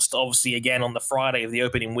was announced, obviously, again on the Friday of the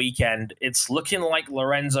opening weekend. It's looking like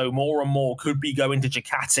Lorenzo more and more could be going to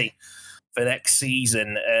Ducati for next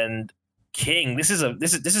season. And King, this is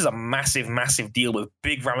a massive deal with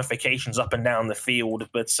big ramifications up and down the field.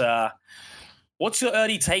 But what's your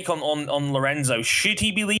early take on Lorenzo? Should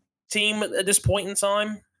he be leading the team at this point in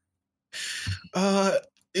time?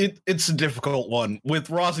 It's a difficult one. With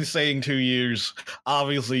Rossi saying 2 years,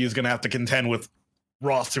 obviously he's going to have to contend with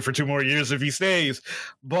Rossi for 2 more years if he stays.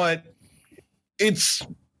 But it's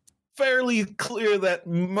fairly clear that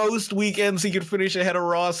most weekends he could finish ahead of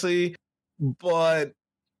Rossi, but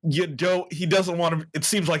he doesn't want to. It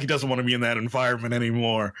seems like he doesn't want to be in that environment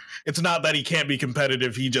anymore. It's not that he can't be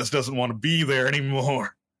competitive, he just doesn't want to be there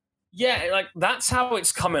anymore. Yeah, like that's how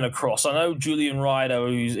it's coming across. I know Julian Ryder,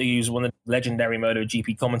 who's one of the legendary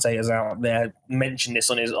MotoGP commentators out there, mentioned this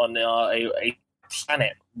on a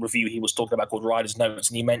Planet review he was talking about called Riders' Notes,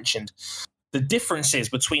 and he mentioned the differences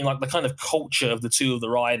between like the kind of culture of the two of the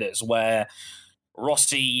riders, where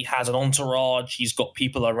Rossi has an entourage. He's got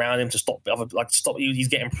people around him to stop. He's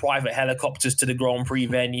getting private helicopters to the Grand Prix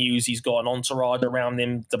venues. He's got an entourage around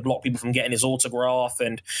him to block people from getting his autograph.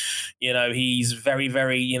 And, he's very,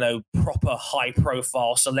 very, proper high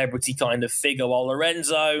profile celebrity kind of figure. While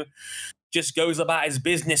Lorenzo just goes about his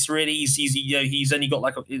business, really. He's only got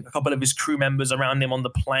like a couple of his crew members around him on the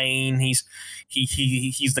plane. He's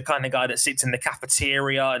the kind of guy that sits in the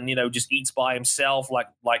cafeteria and just eats by himself, like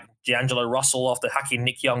D'Angelo Russell after hacking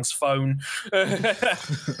Nick Young's phone.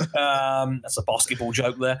 That's a basketball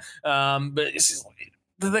joke there. But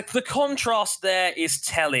the contrast there is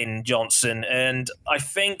telling, Johnson, and I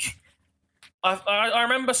think. I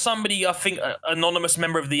remember somebody, I think, anonymous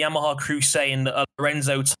member of the Yamaha crew saying that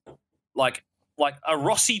Lorenzo. Like a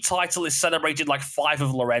Rossi title is celebrated like 5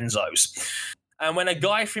 of Lorenzo's. And when a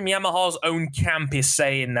guy from Yamaha's own camp is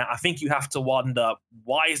saying that, I think you have to wonder,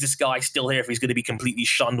 why is this guy still here if he's going to be completely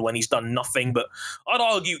shunned when he's done nothing but, I'd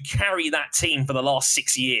argue, carry that team for the last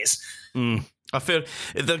 6 years? I feel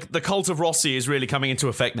the cult of Rossi is really coming into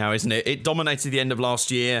effect now, isn't it? It dominated the end of last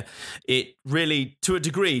year. It really, to a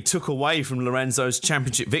degree, took away from Lorenzo's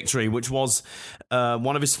championship victory, which was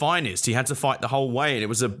one of his finest. He had to fight the whole way, and it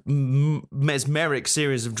was a mesmeric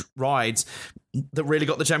series of rides that really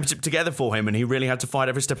got the championship together for him, and he really had to fight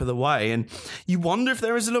every step of the way. And you wonder if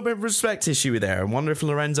there is a little bit of respect issue there. I wonder if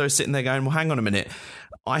Lorenzo's sitting there going, well, hang on a minute.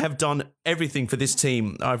 I have done everything for this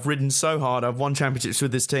team. I've ridden so hard. I've won championships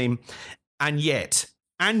with this team. And yet,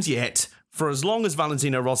 for as long as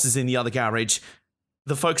Valentino Rossi is in the other garage,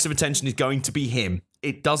 the focus of attention is going to be him.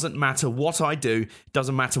 It doesn't matter what I do. It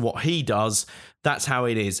doesn't matter what he does. That's how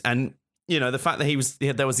it is. And you know, the fact that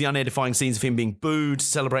there was the unedifying scenes of him being booed,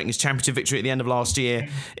 celebrating his championship victory at the end of last year.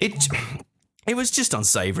 It was just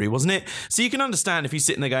unsavoury, wasn't it? So you can understand if he's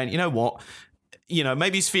sitting there going, you know what? You know,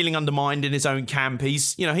 maybe he's feeling undermined in his own camp.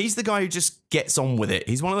 He's the guy who just gets on with it.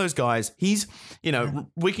 He's one of those guys.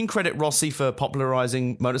 We can credit Rossi for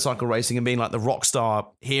popularizing motorcycle racing and being like the rock star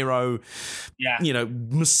hero,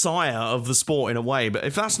 messiah of the sport in a way. But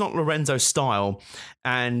if that's not Lorenzo's style,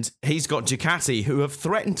 and he's got Ducati who have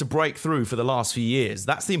threatened to break through for the last few years,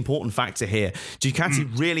 that's the important factor here.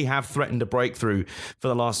 Ducati really have threatened to break through for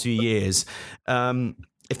the last few years.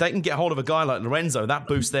 If they can get hold of a guy like Lorenzo, that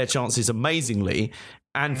boosts their chances amazingly.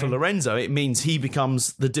 And for Lorenzo, it means he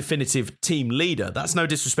becomes the definitive team leader. That's no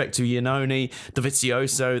disrespect to Iannone,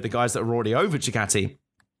 Dovizioso, the guys that are already over Ducati.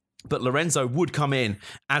 But Lorenzo would come in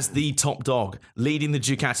as the top dog, leading the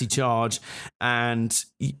Ducati charge. And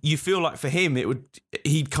you feel like for him,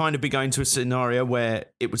 he'd kind of be going to a scenario where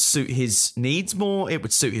it would suit his needs more, it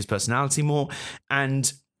would suit his personality more.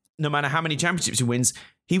 And no matter how many championships he wins,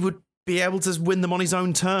 he would be able to win them on his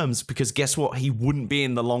own terms, because guess what? He wouldn't be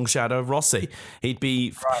in the long shadow of Rossi. He'd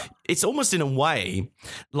be, It's almost in a way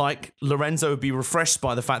like Lorenzo would be refreshed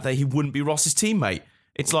by the fact that he wouldn't be Rossi's teammate.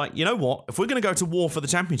 It's like, you know what? If we're going to go to war for the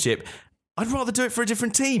championship, I'd rather do it for a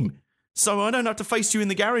different team. So I don't have to face you in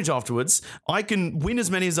the garage afterwards. I can win as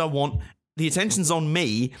many as I want. The attention's on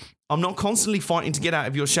me. I'm not constantly fighting to get out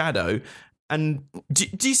of your shadow. And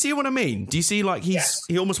do you see what I mean? Do you see like he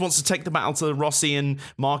almost wants to take the battle to Rossi and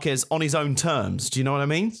Marquez on his own terms? Do you know what I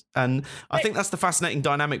mean? And I think that's the fascinating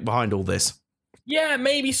dynamic behind all this. Yeah,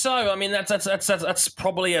 maybe so. I mean, that's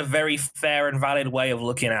probably a very fair and valid way of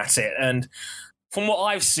looking at it. And from what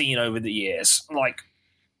I've seen over the years, like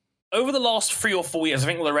over the last 3 or 4 years, I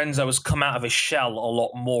think Lorenzo has come out of his shell a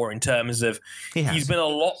lot more in terms of he has been a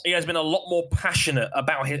lot more passionate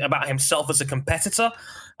about himself as a competitor.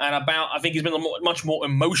 And I think he's been much more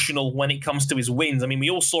emotional when it comes to his wins. I mean, we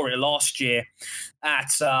all saw it last year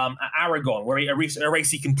at Aragon, where a race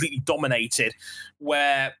he completely dominated,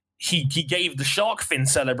 where he gave the shark fin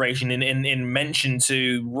celebration in mention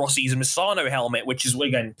to Rossi's Misano helmet, which is,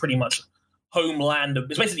 again, pretty much homeland.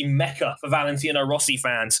 It's basically Mecca for Valentino Rossi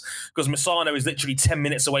fans, because Misano is literally 10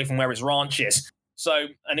 minutes away from where his ranch is. So,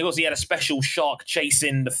 and he had a special shark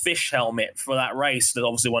chasing the fish helmet for that race. That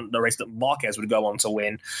obviously wasn't the race that Marquez would go on to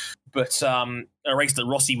win, but a race that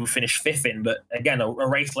Rossi would finish 5th in. But again, a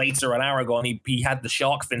race later at Aragon, he had the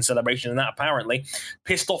shark fin celebration, and that apparently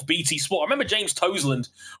pissed off BT Sport. I remember James Toseland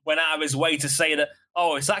went out of his way to say that,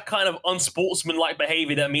 it's that kind of unsportsmanlike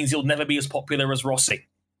behaviour that means he'll never be as popular as Rossi.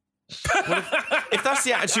 Well, if that's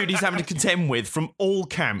the attitude he's having to contend with from all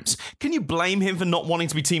camps, can you blame him for not wanting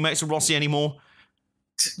to be teammates with Rossi anymore?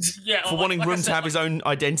 Yeah, for wanting room to have his own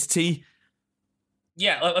identity.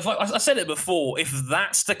 Yeah, I said it before. If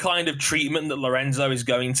that's the kind of treatment that Lorenzo is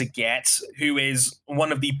going to get, who is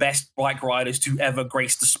one of the best bike riders to ever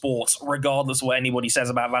grace the sport, regardless of what anybody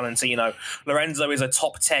says about Valentino, Lorenzo is a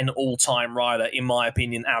top 10 all-time rider, in my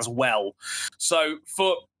opinion, as well. So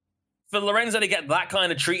for Lorenzo to get that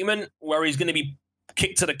kind of treatment, where he's going to be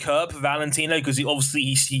kicked to the curb for Valentino, because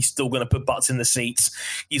he's still going to put butts in the seats.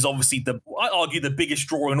 He's obviously I argue the biggest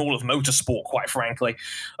draw in all of motorsport, quite frankly,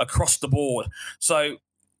 across the board. So,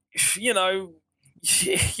 you're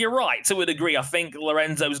right to a degree. I think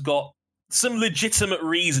Lorenzo's got some legitimate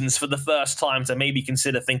reasons for the first time to maybe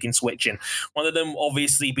consider thinking switching. One of them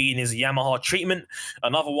obviously being his Yamaha treatment.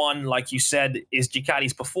 Another one, like you said, is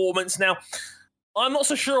Ducati's performance. Now, I'm not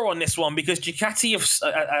so sure on this one, because Ducati,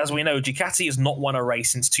 as we know, Ducati has not won a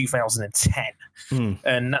race since 2010,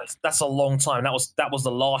 and that's a long time. That was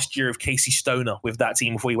the last year of Casey Stoner with that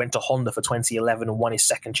team before he went to Honda for 2011 and won his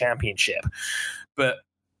second championship. But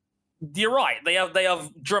you're right; they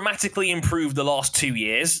have dramatically improved the last 2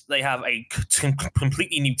 years. They have a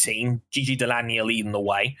completely new team. Gigi Dell'Agna leading the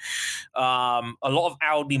way. A lot of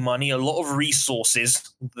Audi money, a lot of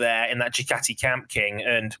resources there in that Ducati Camp King,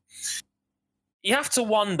 and you have to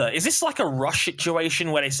wonder, is this like a Rush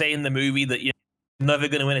situation where they say in the movie that you're never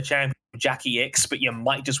going to win a championship with Jackie Ickx, but you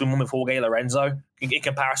might just win one with Jorge Lorenzo in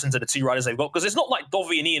comparison to the two riders they've got? Because it's not like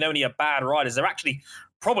Dovi and Iannone are bad riders. They're actually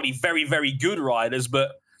probably very, very good riders,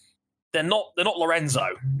 but they're not Lorenzo.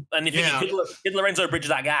 And if did Lorenzo bridge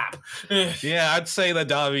that gap? Yeah, I'd say that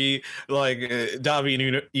Davi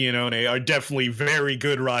and Iannone are definitely very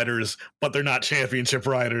good riders, but they're not championship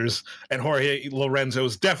riders. And Jorge Lorenzo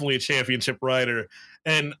is definitely a championship rider.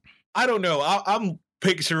 And I don't know, I'm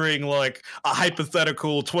picturing like a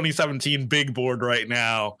hypothetical 2017 big board right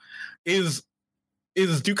now. Is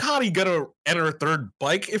Ducati gonna enter a third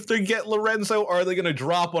bike if they get Lorenzo, or are they gonna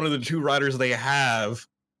drop one of the two riders they have?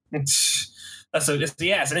 It's an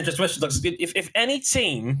interesting question. If any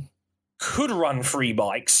team could run 3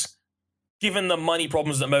 bikes, given the money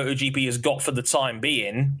problems that MotoGP has got for the time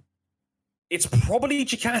being, it's probably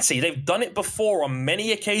Ducati. They've done it before on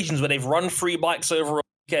many occasions where they've run 3 bikes over a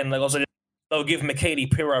weekend. They'll give Michele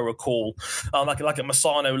Pirro a call, like at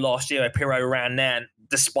Misano last year. Pirro ran there,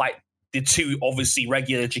 despite the 2 obviously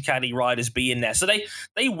regular Ducati riders being there. So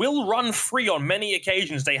they will run 3 on many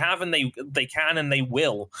occasions. They have, and they can, and they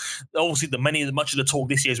will. Obviously, much of the talk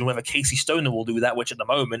this year is whether Casey Stoner will do that, which at the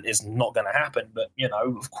moment is not going to happen. But,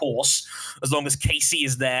 of course, as long as Casey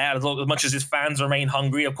is there, as much as his fans remain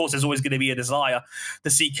hungry, of course, there's always going to be a desire to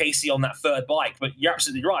see Casey on that 3rd bike. But you're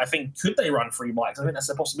absolutely right. I think, could they run 3 bikes? I think that's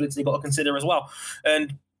a possibility they've got to consider as well.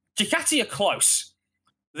 And Ducati are close.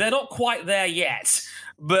 They're not quite there yet,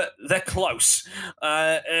 but they're close.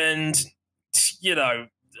 And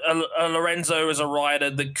Lorenzo is a rider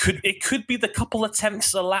that could be the couple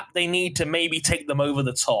attempts a lap they need to maybe take them over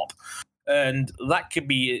the top. And that could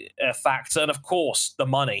be a factor. And of course, the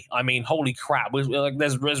money. I mean, holy crap.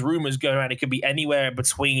 There's rumors going around. It could be anywhere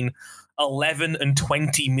between $11 and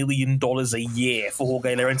 $20 million a year for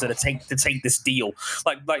Jorge Lorenzo to take this deal.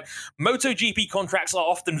 Like MotoGP contracts are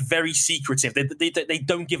often very secretive. They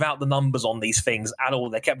don't give out the numbers on these things at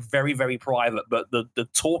all. They're kept very, very private. But the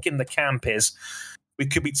talk in the camp is we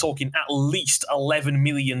could be talking at least $11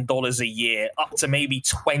 million a year, up to maybe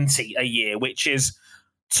 20 a year, which is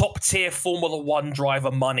top-tier Formula One driver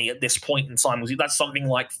money at this point in time. That's something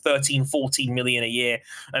like 13, 14 million a year,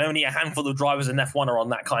 and only a handful of drivers in F1 are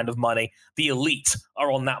on that kind of money. The elite are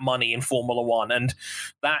on that money in Formula One, and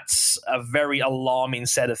that's a very alarming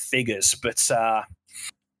set of figures. But I'm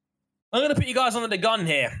going to put you guys under the gun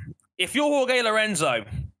here. If you're Jorge Lorenzo,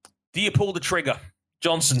 do you pull the trigger?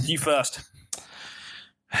 Johnson, you first.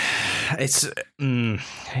 It's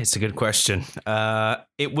a good question.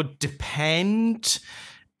 It would depend.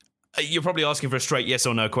 You're probably asking for a straight yes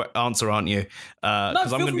or no answer, aren't you? No,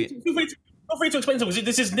 feel free to explain something.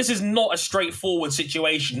 This is not a straightforward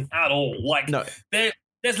situation at all. Like, no.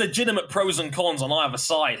 There's legitimate pros and cons on either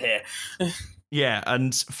side here. Yeah,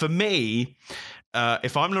 and for me,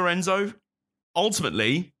 if I'm Lorenzo,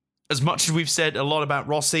 ultimately, as much as we've said a lot about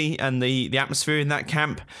Rossi and the atmosphere in that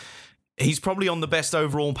camp, he's probably on the best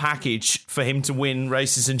overall package for him to win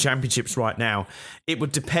races and championships right now. It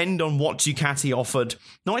would depend on what Ducati offered,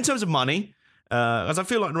 not in terms of money, as I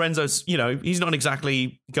feel like Lorenzo's, he's not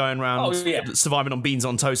exactly going around surviving on beans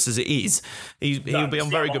on toast as it is. He'll be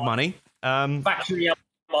on very good money. Factory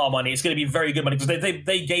money. It's going to be very good money because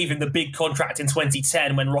they gave him the big contract in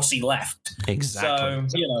 2010 when Rossi left. Exactly.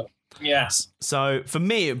 So, Yes. So for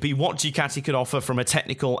me, it would be what Ducati could offer from a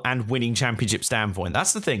technical and winning championship standpoint.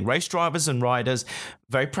 That's the thing. Race drivers and riders,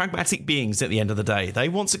 very pragmatic beings at the end of the day. They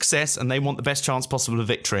want success and they want the best chance possible of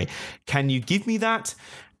victory. Can you give me that?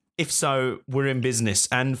 If so, we're in business.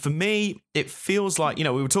 And for me, it feels like, we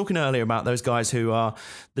were talking earlier about those guys who are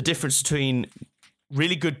the difference between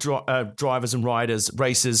really good drivers and riders,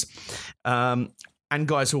 racers, and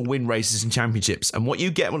guys who will win races and championships. And what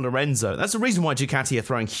you get with Lorenzo, that's the reason why Ducati are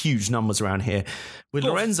throwing huge numbers around here. With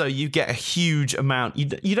Lorenzo, you get a huge amount.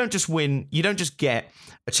 You don't just win, you don't just get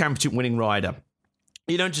a championship winning rider.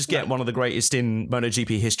 You don't just get one of the greatest in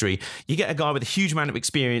MotoGP history. You get a guy with a huge amount of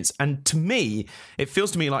experience. And to me, it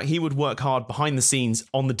feels to me like he would work hard behind the scenes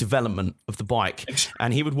on the development of the bike.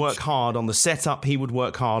 And he would work hard on the setup. He would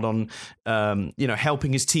work hard on,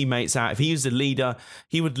 helping his teammates out. If he was a leader,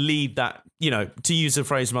 he would lead that, to use a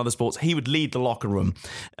phrase from other sports, he would lead the locker room.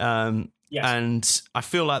 Yes. And I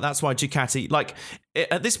feel like that's why Ducati,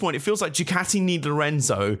 at this point, it feels like Ducati need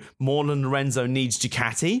Lorenzo more than Lorenzo needs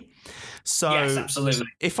Ducati. So yes, absolutely.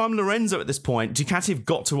 If I'm Lorenzo at this point, Ducati have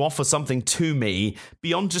got to offer something to me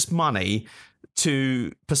beyond just money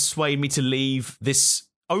to persuade me to leave this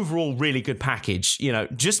overall really good package.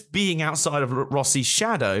 Just being outside of Rossi's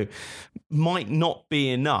shadow might not be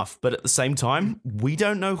enough. But at the same time, we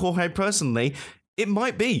don't know Jorge personally. It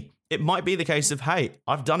might be. It might be the case of, hey,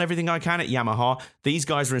 I've done everything I can at Yamaha. These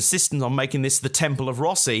guys are insistent on making this the temple of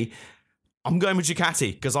Rossi. I'm going with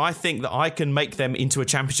Ducati because I think that I can make them into a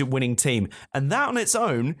championship winning team. And that on its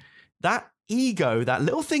own, that ego, that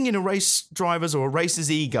little thing in a race driver's or a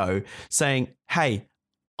racer's ego saying, hey,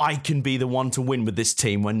 I can be the one to win with this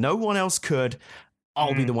team when no one else could.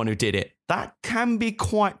 I'll be the one who did it. That can be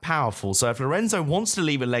quite powerful. So if Lorenzo wants to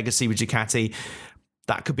leave a legacy with Ducati,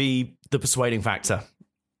 that could be the persuading factor.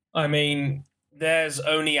 I mean, there's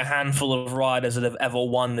only a handful of riders that have ever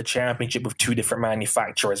won the championship with two different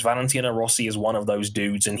manufacturers. Valentino Rossi is one of those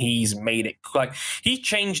dudes, and he's made it like he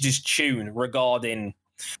changed his tune regarding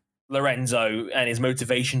Lorenzo and his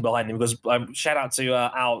motivation behind him. Because shout out to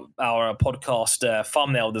our podcast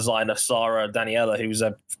thumbnail designer Sarah Daniela, who's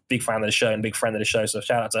a big fan of the show and big friend of the show. So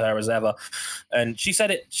shout out to her as ever. And she said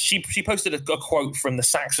it. She posted a quote from the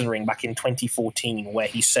Saxon Ring back in 2014 where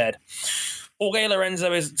he said, Jorge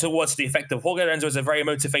Lorenzo is towards the effect of Jorge Lorenzo is a very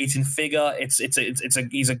motivating figure.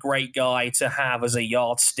 He's a great guy to have as a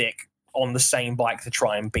yardstick on the same bike to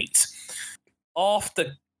try and beat.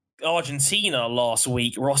 After Argentina last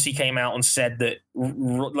week, Rossi came out and said that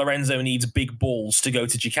Lorenzo needs big balls to go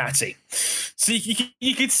to Ducati. So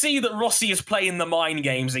you could see that Rossi is playing the mind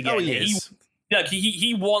games again. Oh, he is.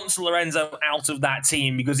 He wants Lorenzo out of that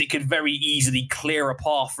team because it could very easily clear a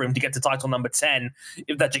path for him to get to title number 10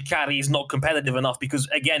 if that Ducati is not competitive enough. Because,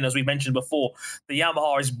 again, as we mentioned before, the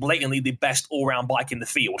Yamaha is blatantly the best all-round bike in the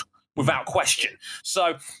field, without question.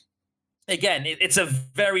 So, again, it's a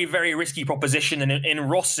very, very risky proposition. And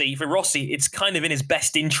for Rossi, it's kind of in his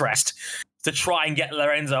best interest to try and get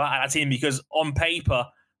Lorenzo out of that team because, on paper,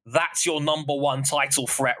 that's your number one title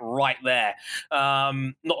threat right there.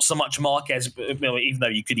 Not so much Marquez, even though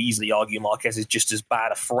you could easily argue Marquez is just as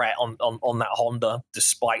bad a threat on that Honda,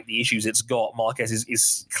 despite the issues it's got. Marquez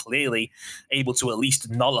is clearly able to at least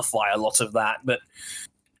nullify a lot of that. But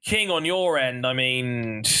King, on your end, I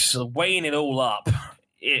mean, weighing it all up,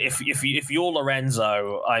 if you're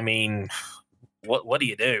Lorenzo, I mean, what do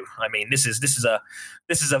you do? I mean, this is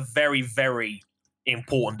a very, very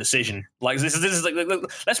important decision. Like this is like,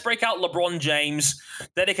 let's break out LeBron James,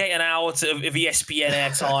 dedicate an hour of ESPN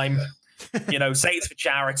airtime, say it's for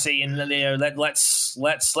charity, and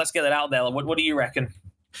let's get it out there. What do you reckon?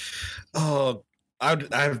 I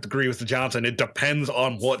have to agree with Johnson. It depends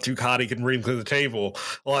on what Ducati can bring to the table.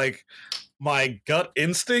 Like, my gut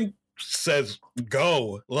instinct says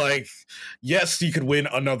go. Like, yes, you could win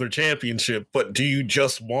another championship, but do you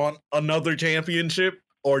just want another championship?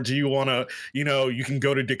 Or do you want to, you can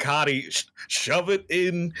go to Ducati, shove it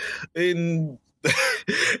in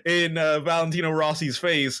Valentino Rossi's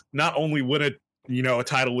face, not only win a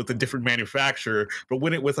title with a different manufacturer, but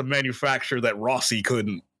win it with a manufacturer that Rossi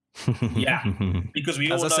couldn't. Yeah, because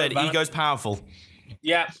as I said, ego's powerful.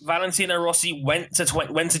 Yeah, Valentino Rossi went to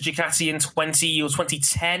Ducati in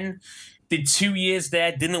 2010. Did 2 years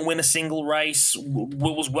there, didn't win a single race,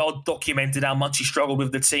 was well documented how much he struggled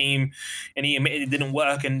with the team, and he admitted it didn't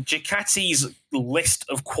work. And Ducati's list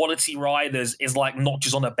of quality riders is like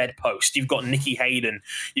notches on a bedpost. You've got Nicky Hayden,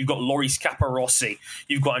 you've got Loris Capirossi,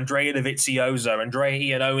 you've got Andrea Dovizioso,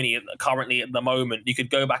 Andrea Iannone currently at the moment. You could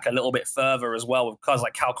go back a little bit further as well with guys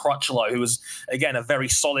like Cal Crutchlow, who was, again, a very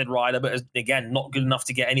solid rider, but is, again, not good enough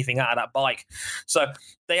to get anything out of that bike. So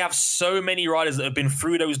they have so many riders that have been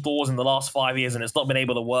through those doors in the last 5 years, and it's not been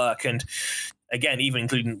able to work. And again, even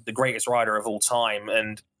including the greatest rider of all time.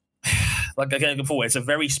 And like again, before, it's a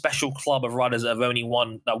very special club of riders that have only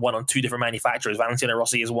won on two different manufacturers. Valentino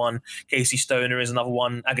Rossi is one, Casey Stoner is another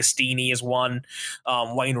one, Agostini is one,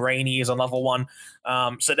 Wayne Rainey is another one.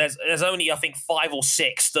 So there's only, I think, 5 or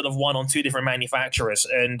 6 that have won on two different manufacturers.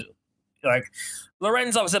 And like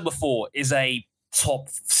Lorenzo, I've said before, is a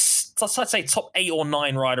I'd say top 8 or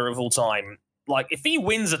 9 rider of all time. Like, if he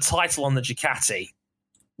wins a title on the Ducati,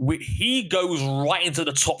 he goes right into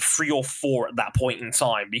the top 3 or 4 at that point in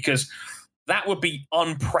time, because that would be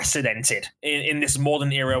unprecedented in this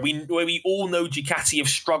modern era where we all know Ducati have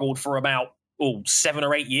struggled for about 7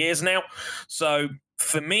 or 8 years now. So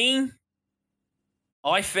for me,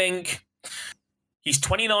 I think he's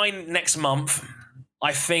 29 next month.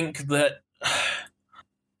 I think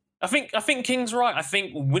King's right. I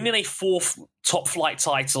think winning a 4th top flight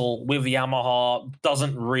title with Yamaha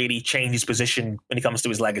doesn't really change his position when it comes to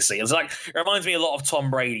his legacy. It reminds me a lot of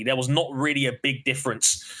Tom Brady. There was not really a big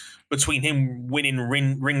difference between him winning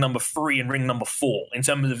ring number 3 and ring number 4 in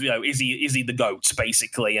terms of, is he the GOAT,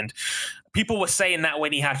 basically. And people were saying that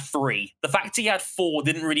when he had 3. The fact he had 4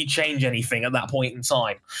 didn't really change anything at that point in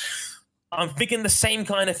time. I'm thinking the same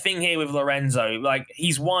kind of thing here with Lorenzo. Like,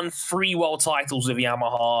 he's won 3 world titles with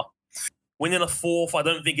Yamaha. Winning a fourth, I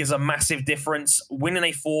don't think is a massive difference. Winning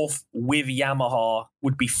a fourth with Yamaha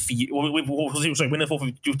would be winning a fourth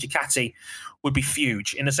with Ducati would be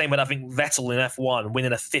huge. In the same way, I think Vettel in F1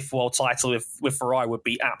 winning a fifth world title with Ferrari would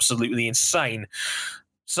be absolutely insane.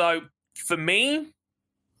 So for me,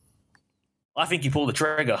 I think you pull the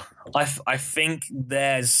trigger. I think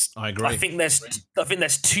there's. I agree. I think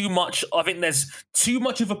there's too much. I think there's too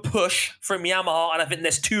much of a push from Yamaha, and I think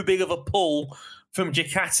there's too big of a pull from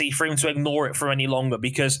Ducati for him to ignore it for any longer.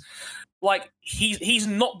 Because, like, he's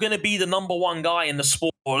not going to be the number one guy in the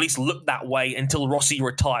sport, or at least look that way until Rossi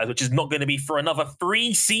retires, which is not going to be for another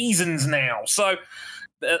 3 seasons now. So.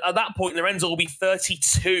 At that point, Lorenzo will be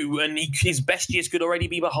 32, and his best years could already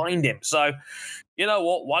be behind him. So, you know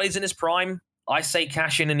what? While he's in his prime, I say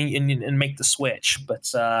cash in and make the switch.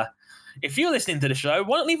 But if you're listening to the show,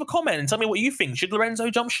 why don't leave a comment and tell me what you think? Should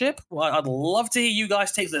Lorenzo jump ship? Well, I'd love to hear you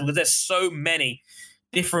guys take this, because there's so many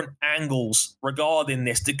different angles regarding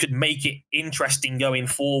this that could make it interesting going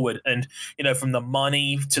forward. And, you know, from the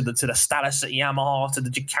money to the status at Yamaha to the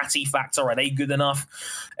Ducati factor, are they good enough,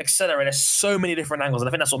 etc. There's so many different angles, and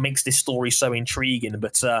I think that's what makes this story so intriguing.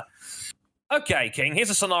 But okay, King, here's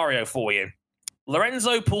a scenario for you.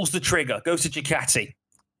 Lorenzo pulls the trigger, goes to Ducati.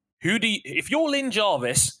 If you're Lynn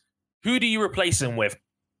Jarvis, who do you replace him with?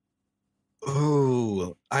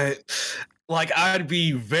 Oh, I'd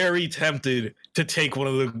be very tempted to take one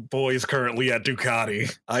of the boys currently at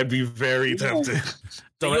Ducati. I'd be very tempted.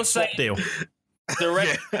 So you're saying deal.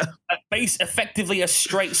 Effectively a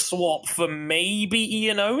straight swap for maybe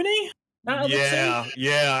Iannone?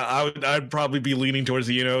 I'd probably be leaning towards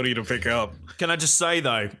Iannone to pick up. Can I just say,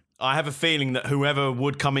 though, I have a feeling that whoever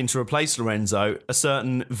would come in to replace Lorenzo, a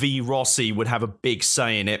certain V. Rossi would have a big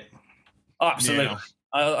say in it. Absolutely.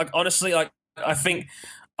 Yeah. Honestly, I think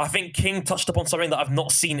King touched upon something that I've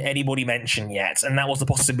not seen anybody mention yet, and that was the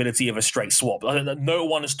possibility of a straight swap. No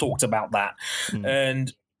one has talked about that.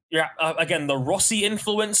 And yeah, again, the Rossi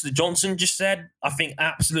influence that Johnson just said, I think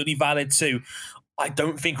absolutely valid too. I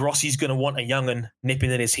don't think Rossi's going to want a young'un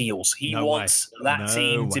nipping at his heels. He wants that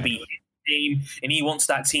team to be his team, and he wants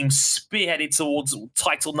that team spearheaded towards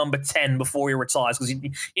title number 10 before he retires, because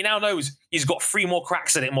he now knows he's got 3 more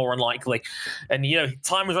cracks at it, more unlikely. And, you know,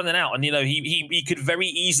 time is running out, and, you know, he could very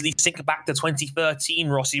easily sink back to 2013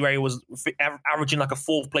 Rossi, where he was averaging like a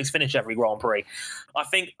 4th place finish every Grand Prix. I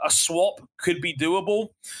think a swap could be doable.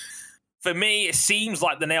 For me, it seems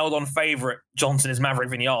like the nailed-on favourite, Johnson, is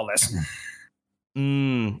Maverick Vinales. I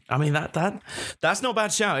mean that's not a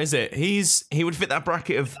bad shout, is it? He would fit that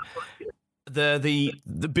bracket of the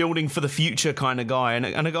building for the future kind of guy,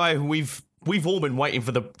 and a guy who we've all been waiting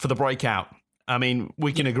for the breakout. I mean,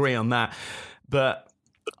 we can agree on that, but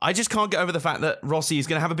I just can't get over the fact that Rossi is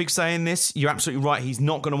going to have a big say in this. You're absolutely right. He's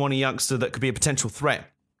not going to want a youngster that could be a potential threat.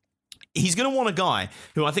 He's going to want a guy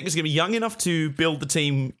who I think is going to be young enough to build the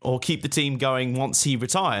team or keep the team going once he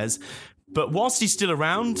retires. But whilst he's still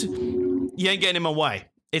around, you ain't getting him away.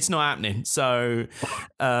 It's not happening. So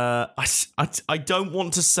I don't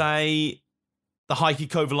want to say the Heikki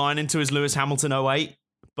Kovalainen to his Lewis Hamilton 08,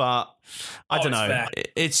 but I don't know. Fair.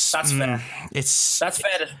 That's fair. That's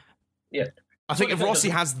fair. Yeah. I think if Rossi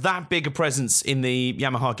has that big a presence in the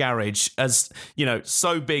Yamaha garage, as you know,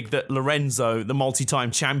 so big that Lorenzo, the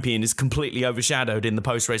multi-time champion, is completely overshadowed in the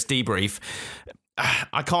post-race debrief,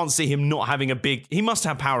 I can't see him not having a big... He must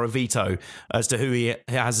have power of veto as to who he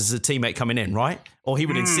has as a teammate coming in, right? Or he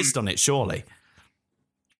would insist on it, surely.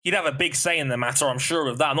 He'd have a big say in the matter, I'm sure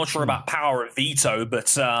of that. I'm not sure about power of veto,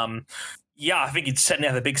 but yeah, I think he'd certainly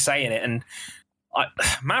have a big say in it. And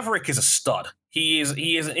Maverick is a stud. He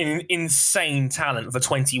is an insane talent for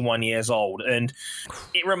 21 years old. And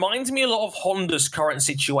it reminds me a lot of Honda's current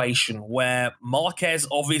situation, where Marquez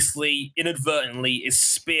obviously inadvertently is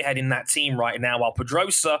spearheading that team right now, while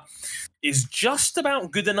Pedrosa is just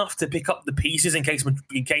about good enough to pick up the pieces in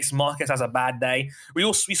case Marquez has a bad day. We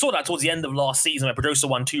saw that towards the end of last season, where Pedrosa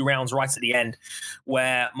won 2 rounds right at the end,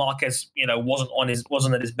 where Marquez, you know,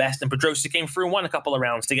 wasn't at his best, and Pedrosa came through and won a couple of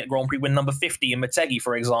rounds to get Grand Prix win number 50 in Motegi,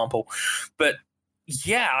 for example. But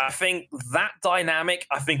yeah, I think that dynamic,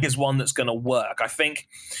 is one that's going to work. I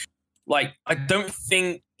don't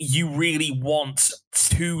think you really want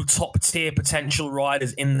 2 top-tier potential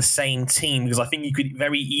riders in the same team, because I think you could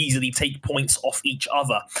very easily take points off each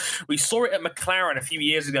other. We saw it at McLaren a few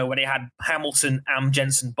years ago, where they had Hamilton,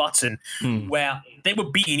 Jensen, Button, where they were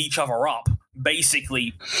beating each other up,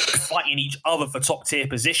 basically fighting each other for top-tier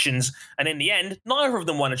positions. And in the end, neither of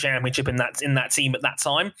them won a championship in that team at that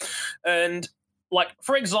time. And, like,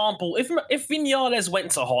 for example, if Vinales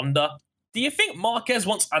went to Honda, Do you think Marquez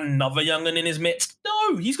wants another young'un in his midst?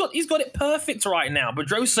 No, he's got it perfect right now.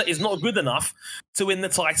 Pedrosa is not good enough to win the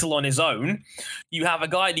title on his own. You have a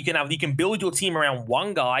guy you can build your team around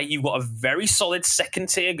one guy. You've got a very solid second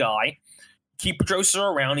tier guy. Keep Pedrosa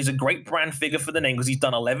around. He's a great brand figure for the name because he's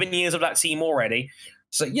done 11 years of that team already.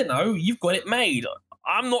 So, you've got it made.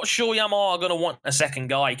 I'm not sure Yamaha are going to want a second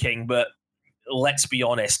guy, King, but let's be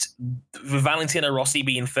honest. With Valentino Rossi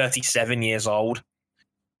being 37 years old,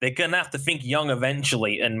 they're going to have to think young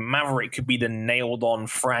eventually, and Maverick could be the nailed-on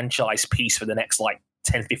franchise piece for the next,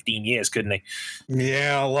 10, 15 years, couldn't he?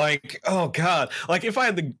 Yeah, oh, God. If I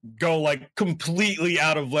had to go, completely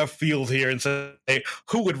out of left field here and say,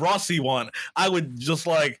 who would Rossi want? I would just,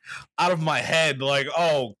 out of my head,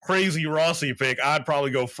 crazy Rossi pick. I'd probably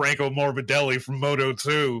go Franco Morbidelli from Moto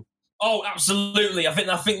 2. Oh, absolutely. I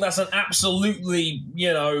think that's an absolutely,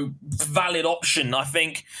 valid option. I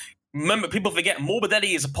think... Remember, people forget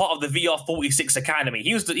Morbidelli is a part of the VR46 Academy.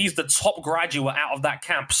 He's the top graduate out of that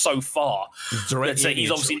camp so far. He's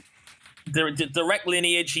obviously direct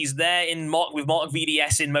lineage. He's there with Mark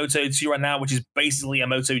VDS in Moto 2 right now, which is basically a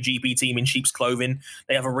MotoGP team in sheep's clothing.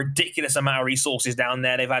 They have a ridiculous amount of resources down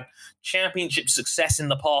there. They've had championship success in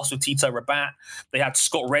the past with Tito Rabat. They had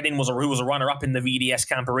Scott Redding, who was a runner-up in the VDS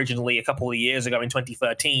camp originally a couple of years ago in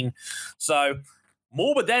 2013. So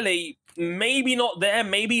Morbidelli, maybe not there.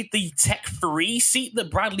 Maybe the Tech 3 seat that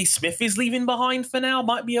Bradley Smith is leaving behind for now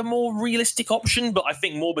might be a more realistic option, but I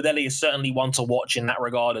think Morbidelli is certainly one to watch in that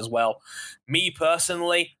regard as well. Me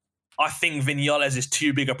personally, I think Vinales is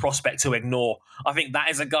too big a prospect to ignore. I think that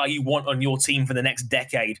is a guy you want on your team for the next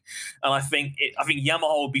decade, and I think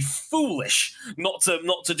Yamaha would be foolish not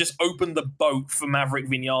to just open the boat for Maverick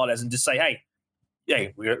Vinales and just say, hey,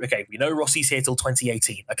 we know Rossi's here till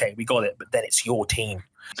 2018. Okay, we got it, but then it's your team.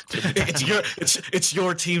 It's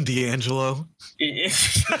your team, D'Angelo.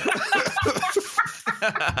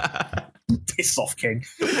 Piss off, King.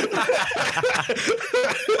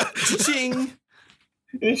 Ching.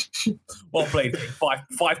 Well played, King.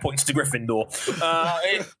 5 points to Gryffindor.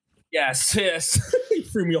 Yes. He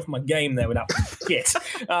threw me off my game there with that shit.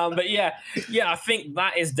 But yeah, I think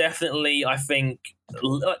that is definitely,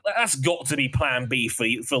 that's got to be plan B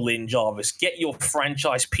for Lynn Jarvis. Get your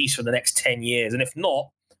franchise piece for the next 10 years. And if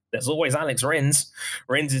not, there's always Alex Rins.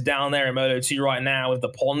 Rins is down there in Moto 2 right now with the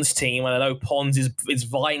Pons team. And I know Pons is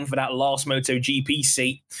vying for that last MotoGP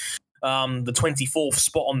seat. The 24th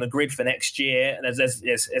spot on the grid for next year. And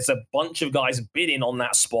there's a bunch of guys bidding on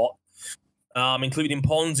that spot. Including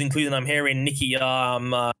Pons, I'm hearing Nicky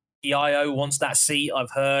Io wants that seat.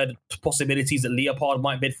 I've heard possibilities that Leopard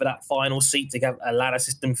might bid for that final seat to get a ladder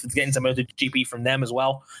system to get into MotoGP from them as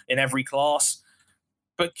well in every class.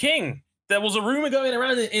 But King, there was a rumor going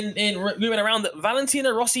around that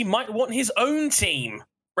Valentino Rossi might want his own team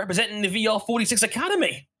representing the VR46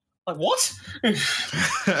 Academy. What?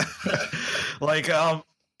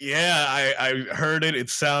 Yeah, I heard it. It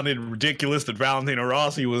sounded ridiculous that Valentino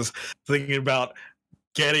Rossi was thinking about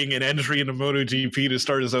getting an entry into MotoGP to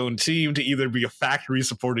start his own team, to either be a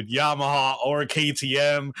factory-supported Yamaha or a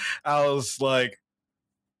KTM. I was like,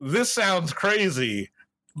 this sounds crazy,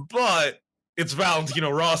 but it's Valentino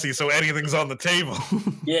Rossi, so anything's on the table.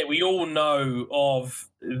 Yeah, we all know of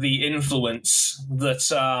the influence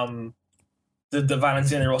that the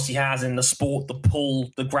Valentino Rossi has in the sport, the pull,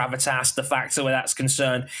 the gravitas, the factor where that's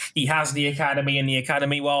concerned. He has the academy, and the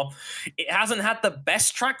academy, well, it hasn't had the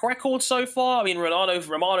best track record so far. I mean, Romano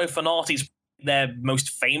Fenati's their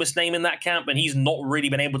most famous name in that camp, and he's not really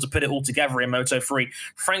been able to put it all together in Moto3.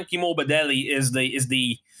 Frankie Morbidelli is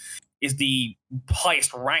the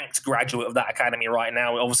highest ranked graduate of that academy right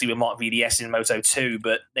now, obviously with Mark VDS in Moto2,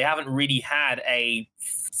 but they haven't really had a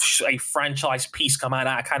franchise piece come out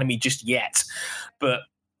of that academy just yet. But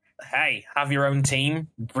hey, have your own team,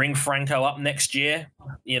 bring Franco up next year.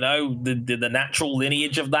 The natural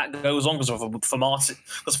lineage of that goes on because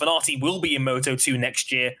Fenati will be in Moto2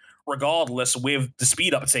 next year regardless with the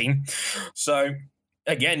speed up team. So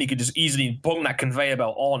again, you could just easily bung that conveyor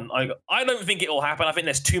belt on. I don't think it will happen. I think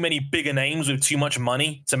there's too many bigger names with too much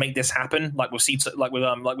money to make this happen, like with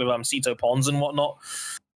Cito Pons and whatnot.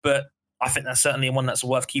 But I think that's certainly one that's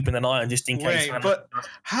worth keeping an eye on, just in case. But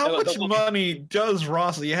how much money does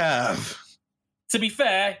Rossi have? To be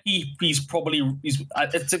fair, he's probably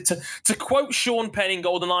to quote Sean Penn in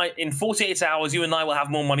GoldenEye, in 48 hours, you and I will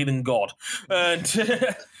have more money than God. And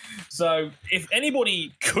so, if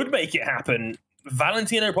anybody could make it happen,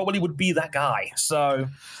 Valentino probably would be that guy. So,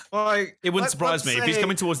 it wouldn't surprise me if he's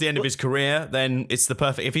coming towards the end of his career. Then it's the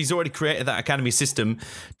perfect. If he's already created that academy system,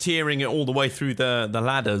 tiering it all the way through the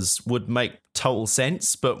ladders would make total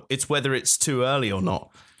sense. But it's whether it's too early or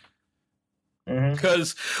not.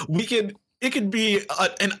 because it could be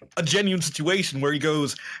a genuine situation where he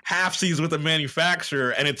goes half-seas with a manufacturer,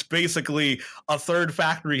 and it's basically a third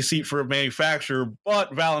factory seat for a manufacturer,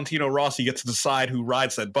 but Valentino Rossi gets to decide who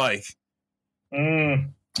rides that bike.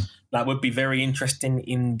 That would be very interesting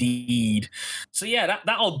indeed. So yeah,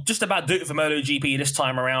 that'll just about do it for MotoGP this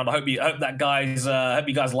time around. I hope you guys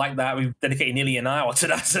like that. We've dedicated nearly an hour to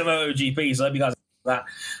that to MotoGP, so I hope you guys like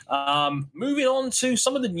that. Moving on to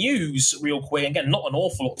some of the news real quick. Again, not an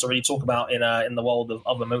awful lot to really talk about in the world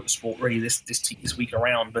of the motorsport really this week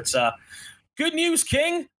around. But good news,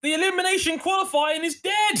 King. The elimination qualifying is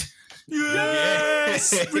dead.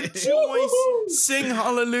 Yes! Rejoice! Sing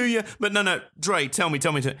hallelujah. But no, Dre, tell me.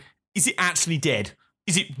 Is it actually dead?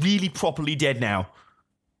 Is it really properly dead now?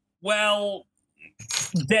 Well,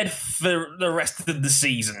 dead for the rest of the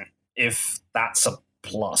season, if that's a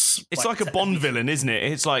plus. It's like a Bond villain, isn't it?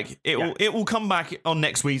 It's like it will come back on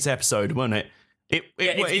next week's episode, won't it?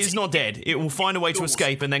 It's not dead. It will find a way to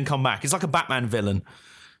escape and then come back. It's like a Batman villain.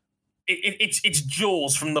 It's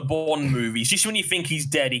Jaws from the Bond movies. Just when you think he's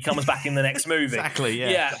dead, he comes back in the next movie. Exactly,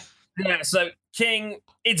 yeah. So, King,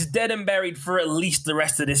 it's dead and buried for at least the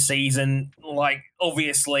rest of this season. Like,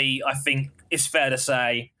 obviously, I think it's fair to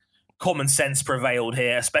say common sense prevailed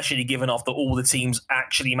here, especially given after all the teams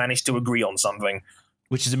actually managed to agree on something.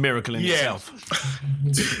 Which is a miracle in itself.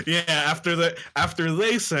 Yeah, after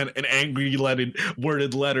they sent an angry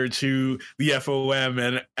worded letter to the FOM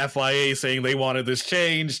and FIA saying they wanted this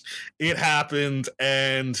changed, it happened,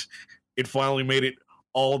 and it finally made it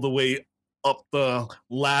all the way up the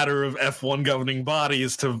ladder of F1 governing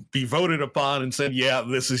bodies to be voted upon and said, yeah,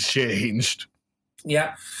 this is changed.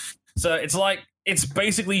 Yeah. So it's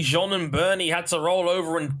basically Jean and Bernie had to roll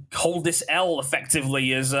over and hold this L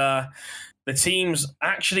effectively as the teams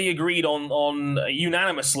actually agreed on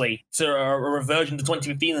unanimously to a reversion to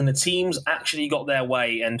 2015, and the teams actually got their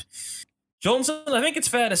way. And Johnson, I think it's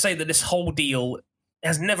fair to say that this whole deal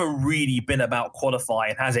has never really been about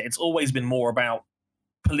qualifying, has it? It's always been more about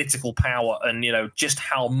political power and, just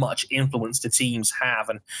how much influence the teams have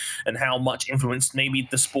and how much influence maybe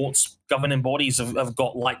the sports governing bodies have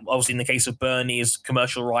got, like obviously in the case of Bernie as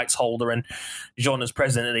commercial rights holder and Jean as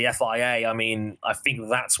president of the FIA. I mean, I think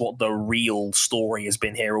that's what the real story has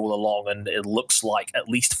been here all along, and it looks like, at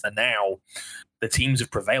least for now, the teams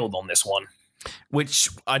have prevailed on this one. Which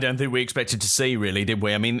I don't think we expected to see, really, did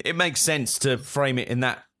we? I mean, it makes sense to frame it in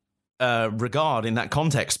that regard, in that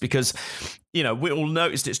context, because we all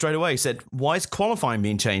noticed it straight away. Said, why is qualifying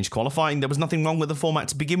being changed? Qualifying, there was nothing wrong with the format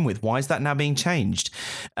to begin with. Why is that now being changed?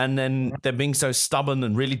 And then they're being so stubborn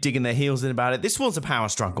and really digging their heels in about it. This was a power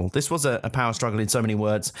struggle. This was a power struggle in so many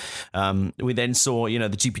words. We then saw, the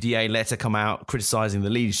GPDA letter come out criticising the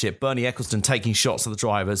leadership. Bernie Ecclestone taking shots at the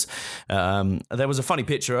drivers. There was a funny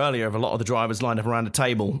picture earlier of a lot of the drivers lined up around a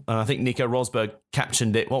table. I think Nico Rosberg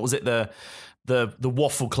captioned it. What was it? The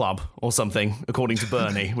Waffle Club or something, according to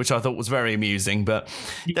Bernie, which I thought was very amusing. But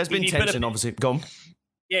there's been tension, obviously. Go on.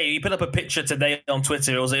 Yeah, he put up a picture today on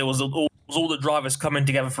Twitter. It was all the drivers coming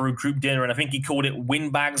together for a group dinner, and I think he called it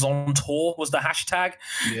 "Windbags on Tour" was the hashtag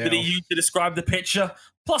that he used to describe the picture.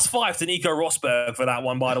 +5 to Nico Rosberg for that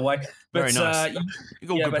one, by the way. But, very nice.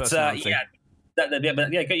 You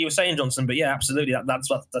were saying, Johnson, but yeah, absolutely. That's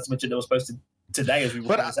a picture that was posted today, as we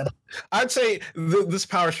said. I'd say this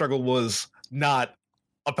power struggle was not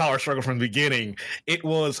a power struggle from the beginning. It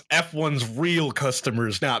was F1's real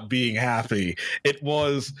customers not being happy. It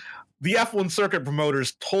was the F1 circuit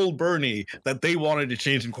promoters told Bernie that they wanted to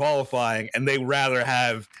change in qualifying and they rather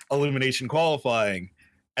have elimination qualifying.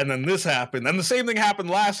 And then this happened. And the same thing happened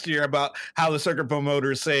last year about how the circuit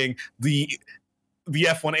promoters saying the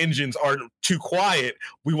F1 engines are too quiet.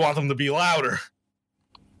 We want them to be louder.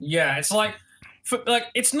 Yeah, it's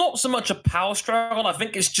it's not so much a power struggle. I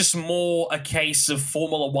think it's just more a case of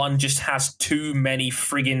Formula One just has too many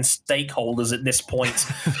friggin' stakeholders at this point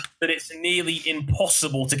that it's nearly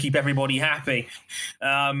impossible to keep everybody happy.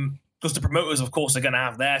 Because the promoters, of course, are going to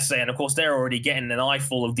have their say. And, of course, they're already getting an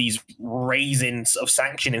eyeful of these raisins of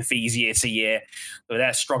sanctioning fees year to year. So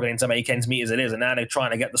they're struggling to make ends meet as it is. And now they're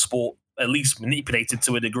trying to get the sport at least manipulated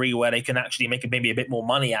to a degree where they can actually make maybe a bit more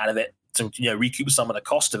money out of it to recoup some of the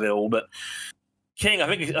cost of it all. But King,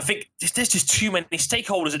 I think there's just too many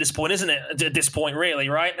stakeholders at this point, isn't it? At this point, really,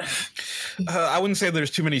 right? I wouldn't say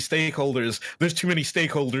there's too many stakeholders. There's too many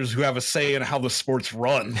stakeholders who have a say in how the sport's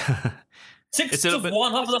run. Six of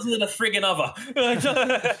one, half a dozen of the friggin' other. But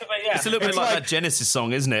yeah. It's a little bit like that Genesis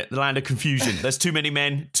song, isn't it? The Land of Confusion. There's too many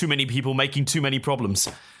men, too many people making too many problems.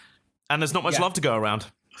 And there's not much love to go around.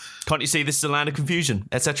 Can't you see this is a land of confusion,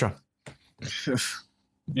 etc.?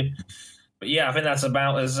 But yeah, I think that's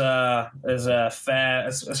about as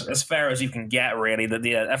fair as you can get, really. That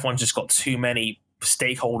the F1's just got too many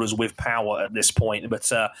stakeholders with power at this point.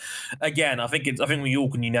 But again, I think we all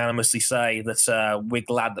can unanimously say that we're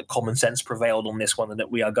glad that common sense prevailed on this one, and that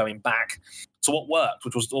we are going back to what worked,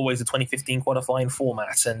 which was always the 2015 qualifying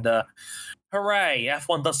format. And hooray,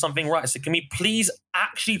 F1 does something right. So can we please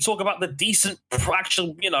actually talk about the decent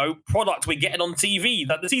actual product we're getting on TV?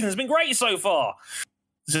 That the season's been great so far.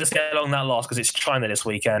 Just get along that last because it's China this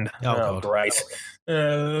weekend. Oh great.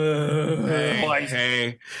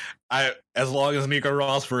 Hey, as long as Nico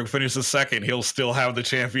Rosberg finishes second, he'll still have the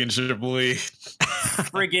championship lead.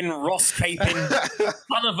 Friggin' Ross Caping,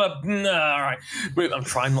 son of a. No, all right, I'm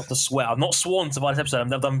trying not to swear. I've not sworn so far this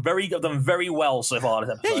episode. I've done very well so far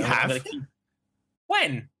this episode. Yeah, you have.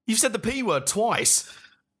 When? You've said the P word twice.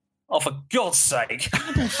 Oh, for God's sake.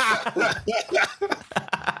 That's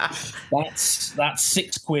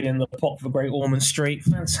 £6 in the pot for Great Ormond Street.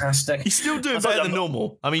 Fantastic. You're still doing better than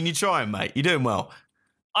normal. I mean, you're trying, mate. You're doing well.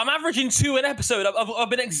 I'm averaging 2 an episode. I've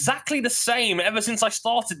been exactly the same ever since I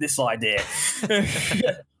started this idea.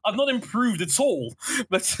 I've not improved at all.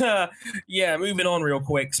 But yeah, moving on real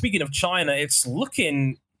quick. Speaking of China, it's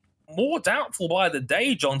looking more doubtful by the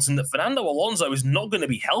day, Johnson, that Fernando Alonso is not going to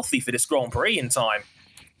be healthy for this Grand Prix in time.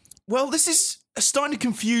 Well, this is starting to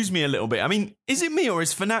confuse me a little bit. I mean, is it me or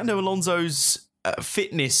is Fernando Alonso's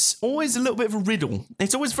fitness always a little bit of a riddle?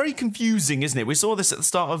 It's always very confusing, isn't it? We saw this at the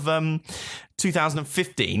start of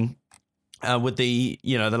 2015 with the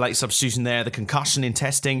late substitution there, the concussion in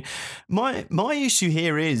testing. My issue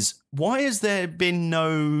here is, why has there been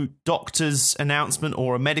no doctor's announcement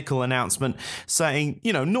or a medical announcement saying,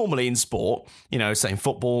 normally in sport, saying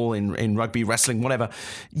football, in rugby, wrestling, whatever,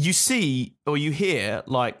 you see or you hear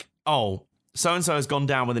like, oh, so-and-so has gone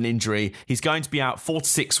down with an injury, he's going to be out 4 to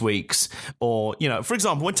 6 weeks. Or, for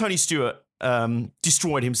example, when Tony Stewart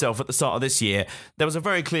destroyed himself at the start of this year, there was a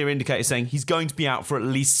very clear indicator saying he's going to be out for at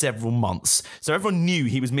least several months. So everyone knew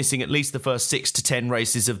he was missing at least the first 6 to 10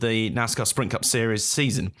 races of the NASCAR Sprint Cup Series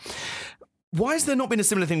season. Why has there not been a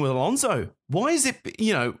similar thing with Alonso? Why is it,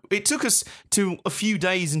 it took us to a few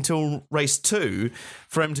days until race 2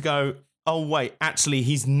 for him to go, oh, wait, actually,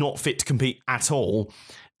 he's not fit to compete at all.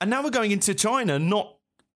 And now we're going into China not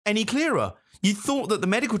any clearer. You thought that the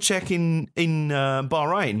medical check in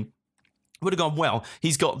Bahrain would have gone, well,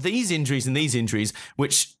 he's got these injuries and these injuries,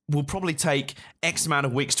 which will probably take X amount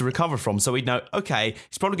of weeks to recover from. So we'd know, okay,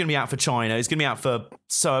 he's probably going to be out for China. He's going to be out for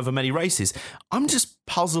so over many races. I'm just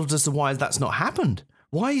puzzled as to why that's not happened.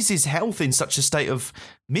 Why is his health in such a state of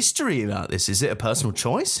mystery about this? Is it a personal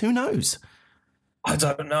choice? Who knows? I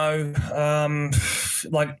don't know. I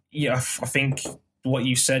think what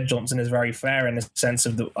you said, Johnson, is very fair in the sense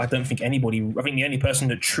of that I think the only person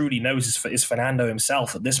that truly knows is Fernando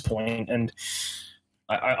himself at this point. And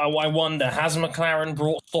I wonder, has McLaren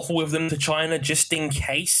brought Stoffel with them to China just in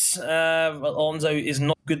case Alonso is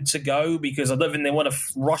not good to go? Because I don't think they want to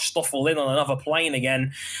rush Stoffel in on another plane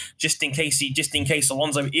again, just in case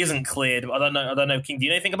Alonso isn't cleared. I don't know, King. Do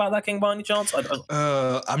you know anything about that, King, by any chance?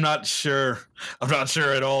 I'm not sure. I'm not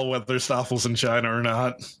sure at all whether Stoffel's in China or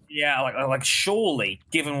not. Yeah, like surely,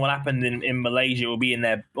 given what happened in Malaysia, it will be in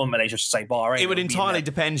there. Or Malaysia, I should say Bahrain. It would entirely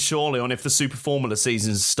depend, surely, on if the Super Formula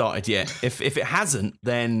season's started yet. If it hasn't,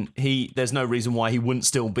 then there's no reason why he wouldn't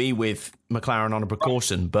still be with McLaren on a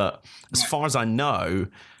precaution. But as far as I know,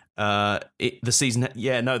 the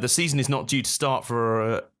season is not due to start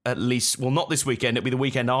for at least, well, not this weekend. It'll be the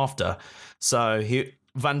weekend after. So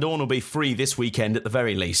Van Dorn will be free this weekend at the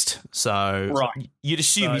very least. So you'd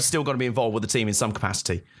assume he's still got to be involved with the team in some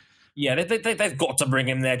capacity. Yeah, they've got to bring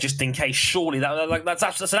him there just in case. Surely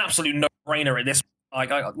that's an absolute no-brainer at this.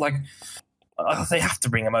 They have to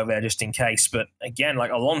bring him over there just in case. But again,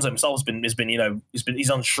 Alonso himself he's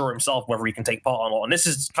unsure himself whether he can take part or not. And this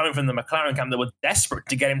is coming from the McLaren camp that were desperate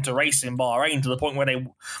to get him to race in Bahrain to the point where they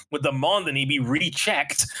were demanding he be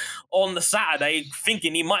rechecked on the Saturday,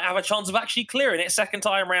 thinking he might have a chance of actually clearing it second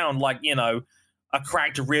time round. A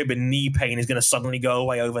cracked rib and knee pain is going to suddenly go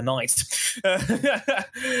away overnight.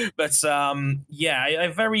 But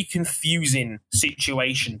a very confusing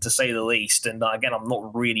situation to say the least. And again, I'm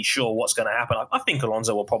not really sure what's going to happen. I think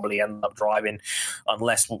Alonso will probably end up driving,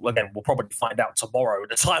 unless, we'll probably find out tomorrow at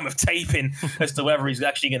the time of taping as to whether he's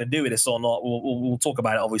actually going to do this or not. We'll talk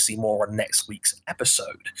about it obviously more on next week's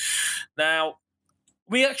episode. Now,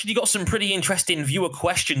 we actually got some pretty interesting viewer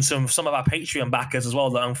questions from some of our Patreon backers as well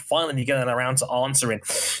that I'm finally getting around to answering.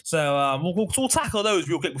 So we'll tackle those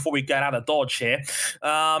real quick before we get out of Dodge here.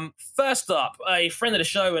 First up, a friend of the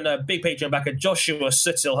show and a big Patreon backer, Joshua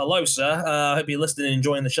Sittil. Hello, sir. I hope you're listening and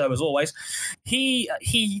enjoying the show as always. He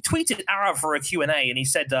tweeted Arav for a Q&A, and he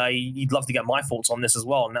said he'd love to get my thoughts on this as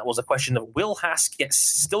well. And that was a question of, will Haas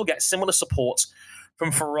still get similar support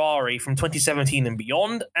from Ferrari from 2017 and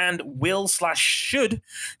beyond, and should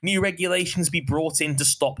new regulations be brought in to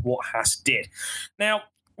stop what Haas did? Now,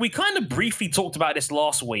 we kind of briefly talked about this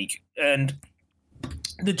last week, and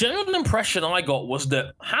the general impression I got was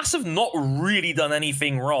that Haas have not really done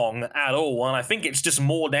anything wrong at all, and I think it's just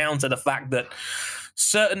more down to the fact that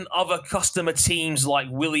certain other customer teams like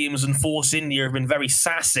Williams and Force India have been very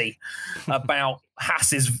sassy about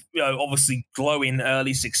Haas's, obviously glowing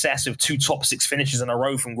early success of 2 top 6 finishes in a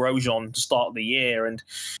row from Grosjean to start the year. And,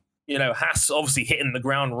 Haas obviously hitting the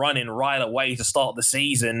ground running right away to start the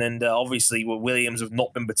season. And obviously Williams have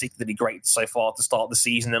not been particularly great so far to start the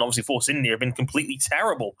season. And obviously Force India have been completely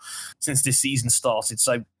terrible since this season started.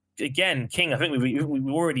 So again, King, I think we've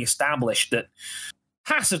already established that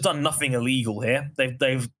Haas have done nothing illegal here.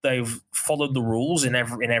 They've followed the rules in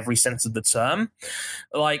every sense of the term.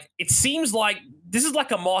 Like, it seems like this is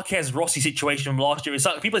like a Marquez Rossi situation from last year. It's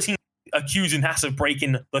like people seem accusing Haas of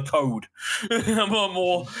breaking the code,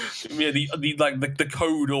 more the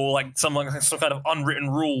code, or like some kind of unwritten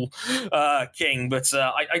rule, King. But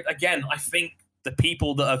I think the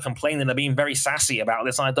people that are complaining are being very sassy about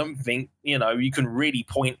this. And I don't think you can really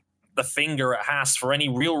point the finger at Haas for any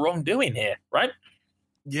real wrongdoing here, right?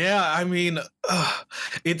 Yeah, I mean,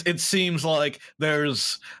 it seems like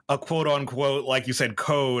there's a quote-unquote, like you said,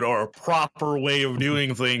 code or a proper way of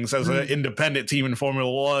doing things as an independent team in Formula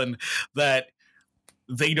One that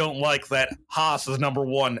they don't like, that Haas has, number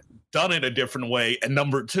one, done it a different way, and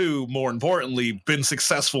number two, more importantly, been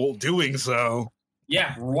successful doing so.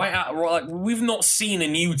 Yeah, right. Like, we've not seen a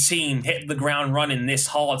new team hit the ground running this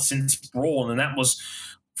hard since Brawn, and that was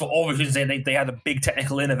for obvious reasons. They had a big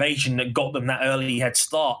technical innovation that got them that early head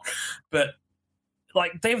start. But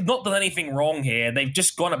like, they've not done anything wrong here. They've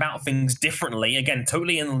just gone about things differently. Again,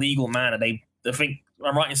 totally in a legal manner. I think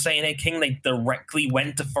I'm right in saying here, King, they directly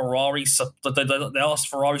went to Ferrari. They asked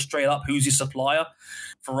Ferrari straight up, who's your supplier?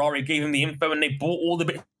 Ferrari gave them the info, and they bought all the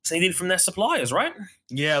bits they did from their suppliers, right?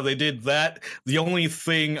 Yeah, they did that. The only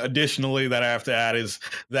thing additionally that I have to add is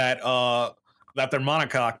that their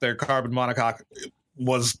monocoque, their carbon monocoque,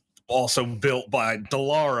 was also built by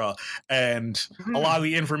Dallara, and a lot of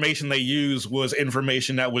the information they used was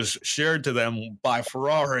information that was shared to them by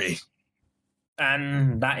Ferrari.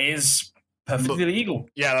 And that is perfectly legal.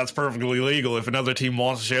 Yeah, that's perfectly legal. If another team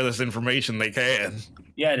wants to share this information, they can.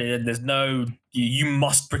 Yeah, there's no, you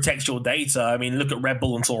must protect your data. I mean, look at Red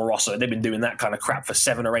Bull and Toro Rosso. They've been doing that kind of crap for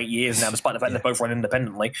 7 or 8 years now, despite the fact they're both run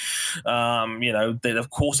independently. Of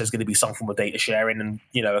course there's going to be some form of data sharing and,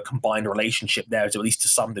 a combined relationship there, to at least to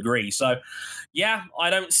some degree. So, yeah,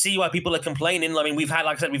 I don't see why people are complaining. I mean, we've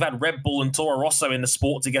had Red Bull and Toro Rosso in the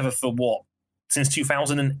sport together for what? Since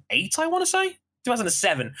 2008, I want to say?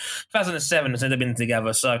 2007 since they've been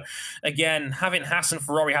together. So again, having Haas and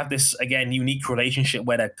Ferrari have this unique relationship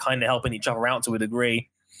where they're kind of helping each other out to a degree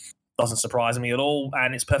doesn't surprise me at all,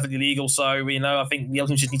 and it's perfectly legal. So I think the other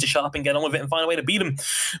teams just need to shut up and get on with it and find a way to beat them.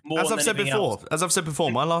 As I've said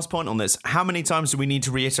before, my last point on this: how many times do we need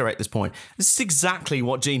to reiterate this point? This is exactly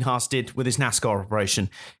what Gene Haas did with his NASCAR operation.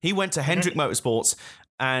 He went to Hendrick Motorsports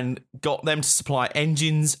and got them to supply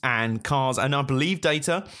engines and cars and, I believe,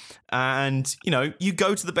 data. And, you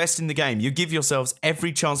go to the best in the game. You give yourselves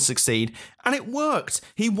every chance to succeed. And it worked.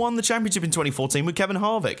 He won the championship in 2014 with Kevin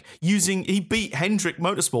Harvick. He beat Hendrick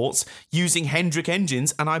Motorsports using Hendrick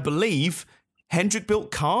engines. And I believe Hendrick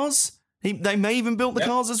built cars. They may even built the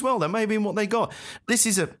cars as well. That may have been what they got.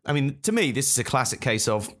 To me, this is a classic case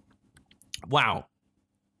of, wow,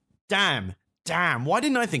 damn, why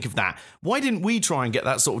didn't I think of that? Why didn't we try and get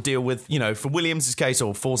that sort of deal with, for Williams' case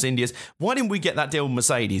or Force India's, why didn't we get that deal with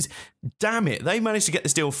Mercedes? Damn it, they managed to get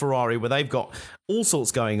this deal with Ferrari where they've got all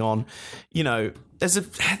sorts going on. There's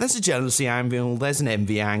a jealousy angle, there's an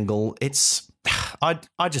envy angle.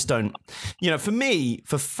 I just don't, for me,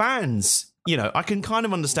 for fans, I can kind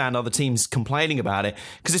of understand other teams complaining about it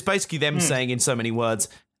because it's basically them saying in so many words,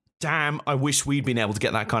 damn, I wish we'd been able to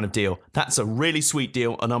get that kind of deal. That's a really sweet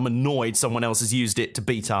deal, and I'm annoyed someone else has used it to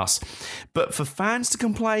beat us. But for fans to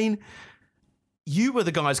complain, you were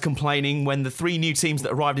the guys complaining when the 3 new teams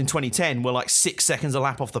that arrived in 2010 were like 6 seconds a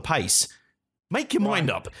lap off the pace. Make your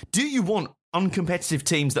mind up. Do you want uncompetitive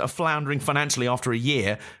teams that are floundering financially after a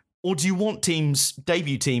year Or do you want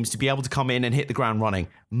debut teams, to be able to come in and hit the ground running?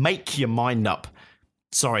 Make your mind up.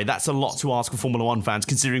 Sorry, that's a lot to ask of Formula One fans,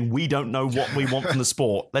 considering we don't know what we want from the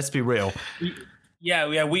sport. Let's be real.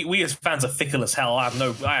 Yeah. We as fans are fickle as hell. I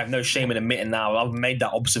have no shame in admitting now. I've made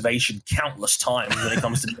that observation countless times when it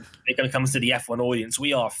comes to the F1 audience.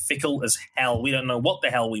 We are fickle as hell. We don't know what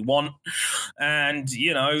the hell we want, and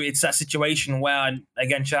it's that situation where,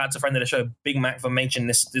 again, shout out to a friend of the show, Big Mac, for mentioning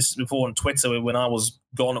this before on Twitter when I was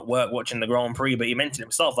gone at work watching the Grand Prix. But he mentioned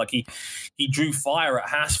himself, like he drew fire at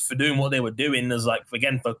Haas for doing what they were doing, as like,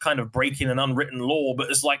 again, for kind of breaking an unwritten law.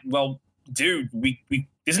 But it's like, well, dude, we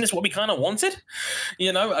isn't this what we kind of wanted?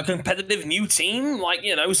 A competitive new team, like,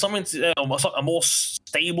 something a more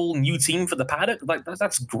stable new team for the paddock. Like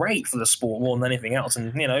that's great for the sport more than anything else,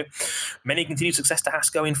 and many continued success to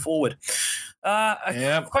Haas going forward.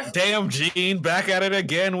 Damn, Gene, back at it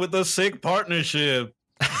again with the sick partnership.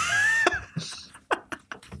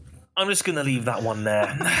 I'm just gonna leave that one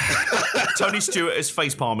there. Tony Stewart is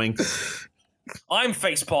face palming. I'm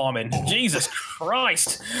face palming. Jesus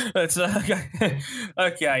Christ. That's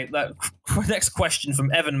okay. Next question from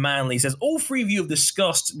Evan Manley says, all three of you have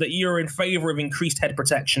discussed that you're in favor of increased head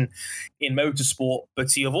protection in motorsport,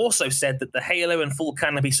 but you have also said that the halo and full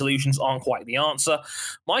canopy solutions aren't quite the answer.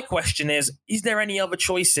 My question is there any other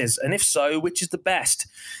choices? And if so, which is the best?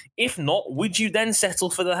 If not, would you then settle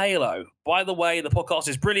for the halo? By the way, the podcast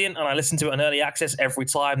is brilliant and I listen to it on early access every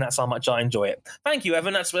time. That's how much I enjoy it. Thank you,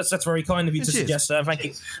 Evan. That's very kind of you to suggest, sir. Thank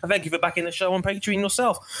you. And thank you for backing the show on Patreon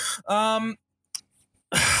yourself.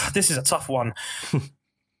 This is a tough one.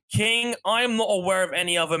 King, I am not aware of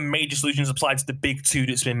any other major solutions besides the big two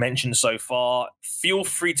that's been mentioned so far. Feel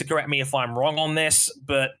free to correct me if I'm wrong on this,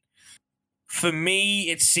 but for me,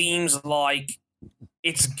 it seems like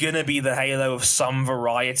it's going to be the halo of some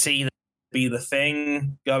variety that will be the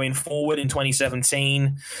thing going forward in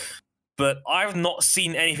 2017. But I've not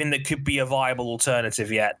seen anything that could be a viable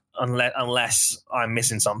alternative yet, unless I'm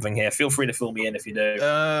missing something here. Feel free to fill me in if you do.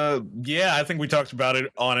 Yeah, I think we talked about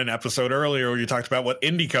it on an episode earlier where you talked about what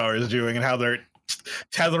IndyCar is doing and how they're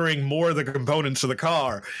tethering more of the components to the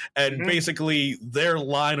car. And basically their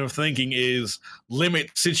line of thinking is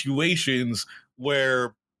limit situations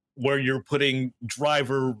where you're putting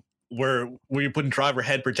driver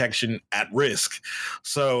head protection at risk.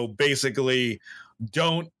 So basically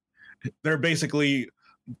they're basically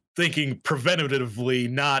thinking preventatively,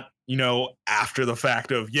 not, after the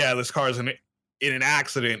fact of, this car's in an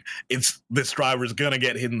accident, this driver's gonna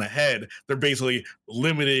get hit in the head. They're basically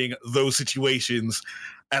limiting those situations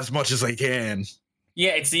as much as they can.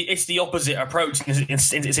 Yeah, it's the opposite approach.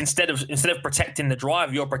 It's instead of protecting the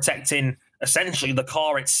driver, you're protecting essentially the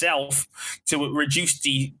car itself to reduce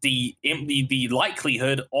the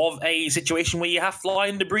likelihood of a situation where you have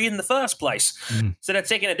flying debris in the first place. So they're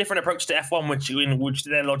taking a different approach to F1, in which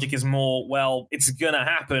their logic is more, well, it's gonna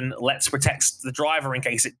happen, let's protect the driver in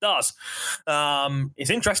case it does. It's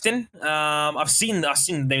interesting. I've seen the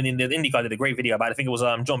IndyCar did a great video about it. I think it was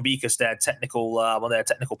John Beekes, one of their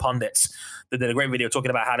technical pundits, that did a great video talking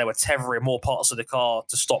about how they were tethering more parts of the car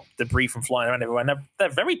to stop debris from flying around everywhere. And they're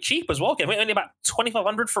very cheap as well. Only about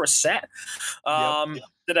 $2,500 for a set.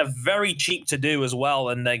 That are very cheap to do as well.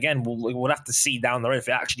 And again, we'll have to see down the road if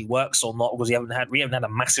it actually works or not, because we haven't had a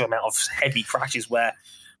massive amount of heavy crashes where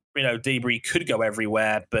debris could go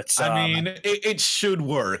everywhere. But I mean, it should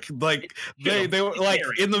work. Like they were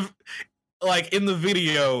like in the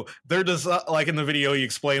video, they're just in the video, you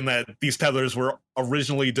explain that these tethers were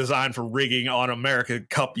originally designed for rigging on American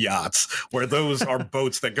Cup yachts, where those are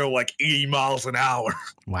boats that go like 80 miles an hour.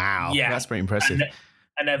 Wow. Yeah. That's pretty impressive.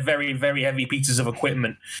 And they're very, very heavy pieces of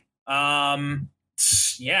equipment.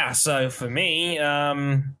 So for me,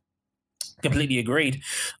 completely agreed.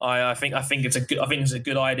 I think it's a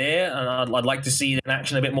good idea, and I'd like to see it in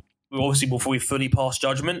action a bit more. Obviously, before we fully pass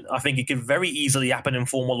judgment, I think it could very easily happen in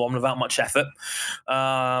Formula One without much effort.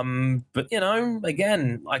 But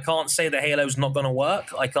again, I can't say the Halo's not going to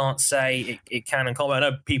work. I can't say it can and can't. I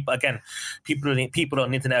know people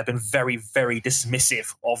on the internet have been very, very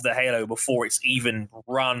dismissive of the Halo before it's even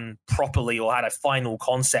run properly or had a final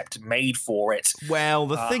concept made for it. Well,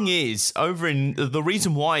 the thing is, the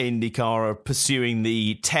reason why IndyCar are pursuing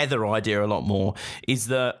the tether idea a lot more is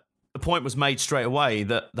that the point was made straight away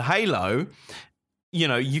that the Halo,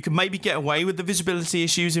 you can maybe get away with the visibility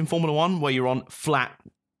issues in Formula One where you're on flat,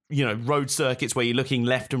 road circuits where you're looking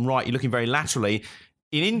left and right, you're looking very laterally.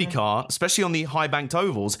 In IndyCar, especially on the high banked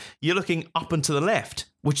ovals, you're looking up and to the left,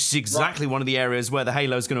 which is exactly one of the areas where the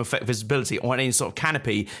halo is going to affect visibility, or any sort of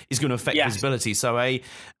canopy is going to affect visibility. So a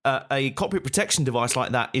cockpit protection device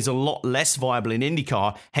like that is a lot less viable in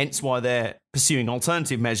IndyCar, hence why they're pursuing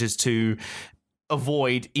alternative measures to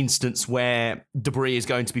avoid instance where debris is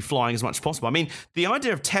going to be flying as much as possible. I mean, the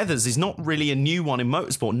idea of tethers is not really a new one in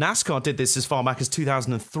motorsport. NASCAR did this as far back as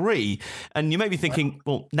 2003, and you may be thinking,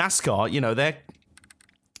 well, NASCAR, their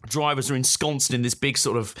drivers are ensconced in this big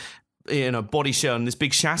sort of body shell and this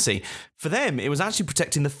big chassis. For them, it was actually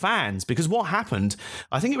protecting the fans, because what happened,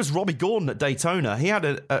 I think it was Robbie Gordon at Daytona, he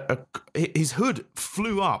had his hood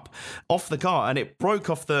flew up off the car and it broke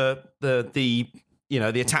off the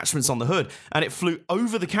attachments on the hood, and it flew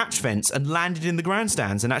over the catch fence and landed in the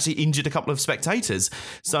grandstands and actually injured a couple of spectators.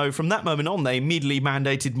 So from that moment on, they immediately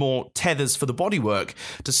mandated more tethers for the bodywork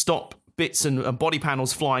to stop bits and body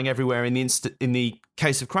panels flying everywhere in the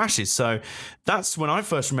case of crashes. So that's when I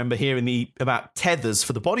first remember hearing about tethers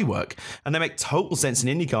for the bodywork, and they make total sense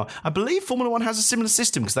in IndyCar. I believe Formula One has a similar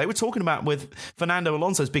system, because they were talking about with Fernando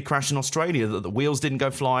Alonso's big crash in Australia that the wheels didn't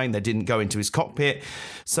go flying, they didn't go into his cockpit.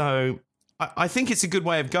 So I think it's a good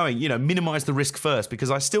way of going, minimize the risk first, because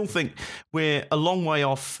I still think we're a long way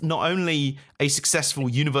off not only a successful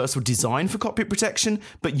universal design for cockpit protection,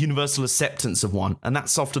 but universal acceptance of one. And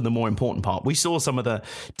that's often the more important part. We saw some of the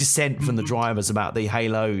dissent from the drivers about the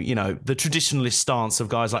halo, the traditionalist stance of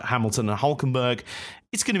guys like Hamilton and Hülkenberg.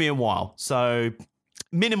 It's going to be a while. So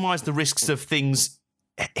minimize the risks of things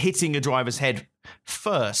hitting a driver's head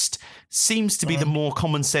first seems to be the more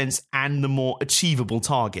common sense and the more achievable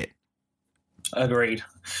target. Agreed.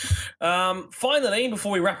 Finally,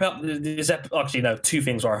 before we wrap up this episode, two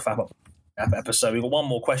things are a wrap up episode. We've got one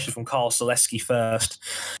more question from Carl Selesky first.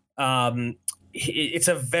 It's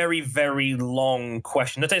a very, very long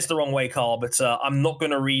question. Don't take it the wrong way, Carl, but I'm not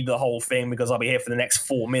going to read the whole thing because I'll be here for the next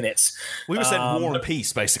 4 minutes. We were saying War and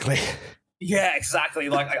Peace, basically. Yeah, exactly.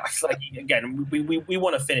 Again, we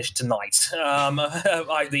want to finish tonight,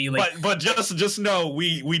 ideally. But just know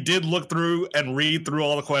we did look through and read through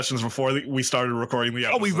all the questions before we started recording the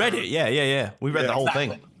episode. Oh, we read it. Yeah. We read the whole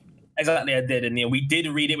thing. Exactly, I did, and we did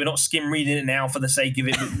read it. We're not skim reading it now for the sake of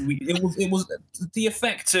it. It was the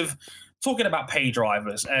effect of talking about pay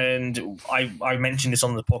drivers, and I mentioned this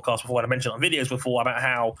on the podcast before, and I mentioned on videos before about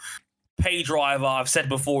how pay driver, I've said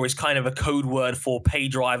before, is kind of a code word for pay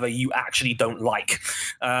driver you actually don't like.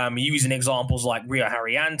 Using examples like Rio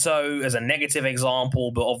Haryanto as a negative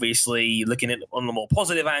example, but obviously looking at it on the more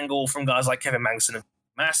positive angle from guys like Kevin Magnussen and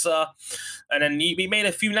Massa. And then we made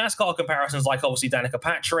a few NASCAR comparisons, like obviously Danica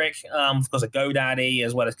Patrick, because of GoDaddy,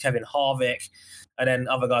 as well as Kevin Harvick, and then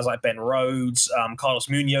other guys like Ben Rhodes, Carlos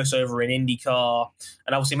Munoz over in IndyCar,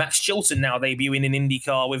 and obviously Max Chilton now debuting in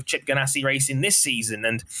IndyCar with Chip Ganassi Racing this season.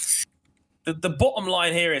 And the bottom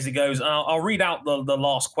line here is, it goes, I'll read out the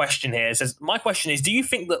last question here. It says, my question is, do you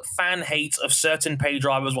think that fan hate of certain pay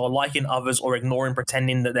drivers while liking others or ignoring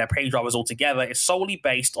pretending that they're pay drivers altogether is solely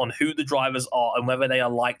based on who the drivers are and whether they are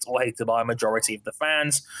liked or hated by a majority of the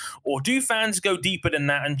fans? Or do fans go deeper than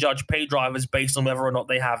that and judge pay drivers based on whether or not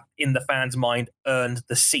they have, in the fans' mind, earned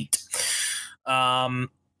the seat?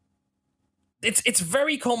 It's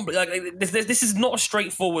very complex. This is not a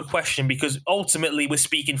straightforward question, because ultimately we're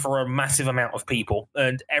speaking for a massive amount of people,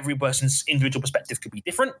 and every person's individual perspective could be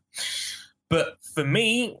different. But for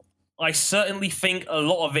me, I certainly think a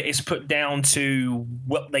lot of it is put down to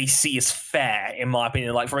what they see as fair, in my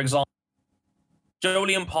opinion. Like, for example,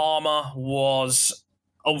 Jolyon Palmer was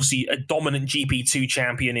obviously a dominant GP2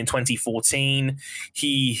 champion in 2014.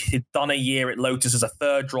 He had done a year at Lotus as a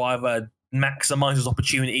third driver, maximized his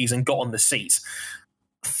opportunities and got on the seat.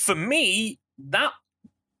 For me, that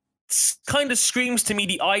kind of screams to me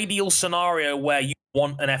the ideal scenario where you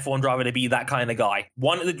want an F1 driver to be that kind of guy.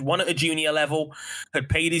 One at a junior level, had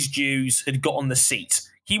paid his dues, had got on the seat.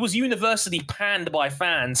 He was universally panned by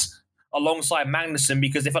fans alongside Magnussen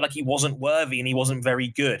because they felt like he wasn't worthy and he wasn't very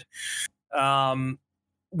good.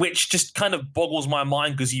 Which just kind of boggles my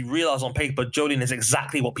mind, because you realize on paper Jolyon is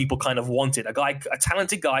exactly what people kind of wanted. A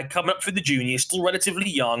talented guy coming up through the juniors, still relatively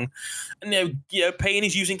young, and paying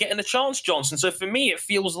his dues and getting a chance, Johnson. So for me, it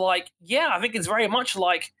feels like, I think it's very much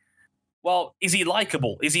like, well, is he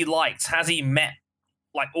likable? Is he liked? Has he met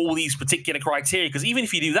like all these particular criteria? Because even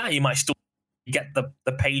if you do that, you might still get the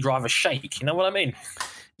pay driver shake. You know what I mean?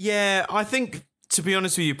 Yeah, I think, to be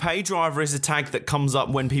honest with you, pay driver is a tag that comes up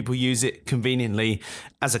when people use it conveniently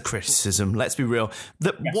as a criticism. Let's be real.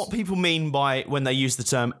 What people mean by when they use the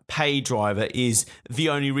term pay driver is the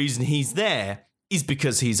only reason he's there is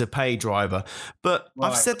because he's a pay driver. But right.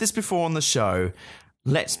 I've said this before on the show.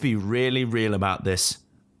 let's be really real about this.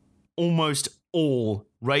 Almost all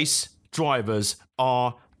race drivers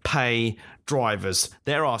are pay drivers.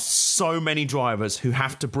 There are so many drivers who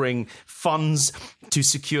have to bring funds to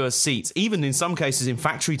secure seats, even in some cases in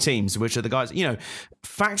factory teams, which are the guys,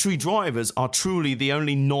 factory drivers are truly the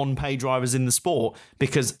only non-pay drivers in the sport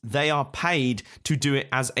because they are paid to do it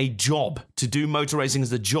as a job, to do motor racing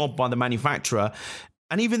as a job by the manufacturer.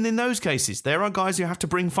 And even in those cases, there are guys who have to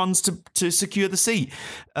bring funds to secure the seat.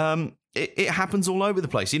 It happens all over the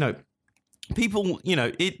place. People,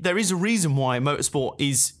 there is a reason why motorsport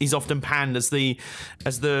is often panned as the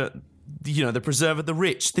preserve of the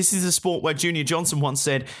rich. This is a sport where Junior Johnson once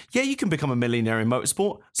said, yeah, you can become a millionaire in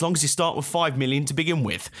motorsport as long as you start with 5 million to begin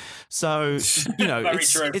with. So,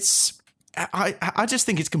 it's I just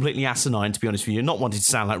think it's completely asinine, to be honest with you. Not wanting to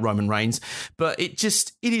sound like Roman Reigns, but it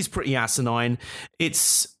is pretty asinine. It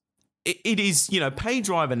is, pay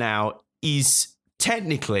driver now is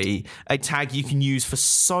technically a tag you can use for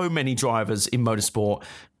so many drivers in motorsport,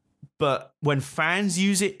 but when fans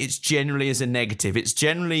use it, it's generally as a negative. It's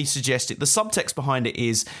generally suggested. The subtext behind it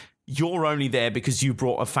is you're only there because you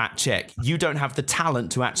brought a fat check. You don't have the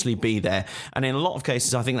talent to actually be there. And in a lot of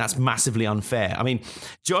cases, I think that's massively unfair. I mean,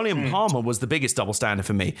 Jolyon Palmer was the biggest double standard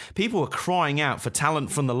for me. People were crying out for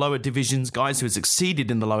talent from the lower divisions, guys who had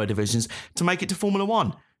succeeded in the lower divisions, to make it to Formula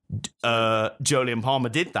One. Jolyon Palmer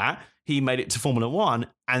did that. He made it to Formula One,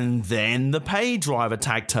 and then the pay driver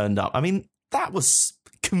tag turned up. I mean, that was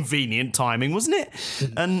convenient timing, wasn't it?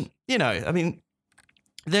 And,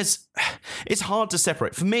 it's hard to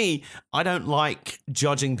separate. For me, I don't like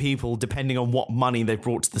judging people depending on what money they've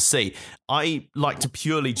brought to the seat. I like to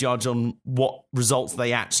purely judge on what results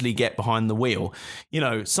they actually get behind the wheel.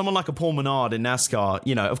 Someone like a Paul Menard in NASCAR,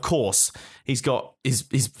 of course, he's got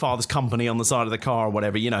his father's company on the side of the car or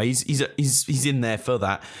whatever. He's in there for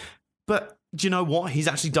that. But do you know what? He's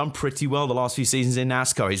actually done pretty well the last few seasons in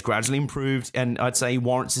NASCAR. He's gradually improved, and I'd say he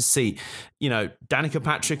warrants a seat. Danica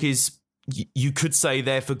Patrick is, you could say,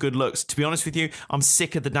 there for good looks. To be honest with you, I'm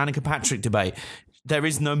sick of the Danica Patrick debate. There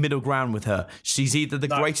is no middle ground with her. She's either the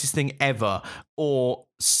greatest thing ever or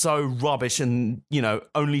so rubbish and,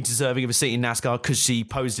 only deserving of a seat in NASCAR because she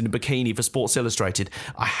posed in a bikini for Sports Illustrated.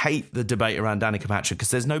 I hate the debate around Danica Patrick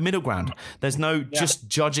because there's no middle ground. There's no just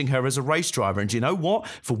judging her as a race driver. And do you know what?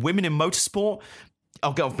 For women in motorsport,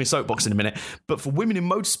 I'll get off my soapbox in a minute, but for women in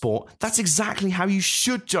motorsport, that's exactly how you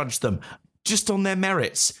should judge them, just on their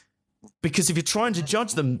merits. Because if you're trying to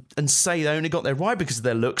judge them and say they only got there right because of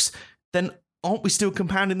their looks, then aren't we still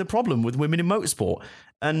compounding the problem with women in motorsport?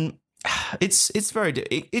 And it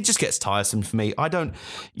just gets tiresome for me. I don't,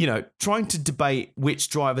 trying to debate which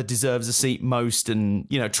driver deserves a seat most and,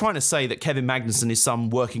 trying to say that Kevin Magnussen is some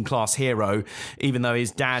working class hero, even though his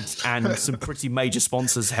dad and some pretty major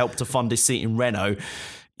sponsors helped to fund his seat in Renault.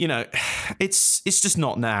 It's just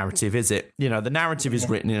not narrative, is it? The narrative is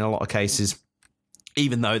written in a lot of cases,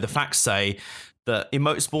 even though the facts say that in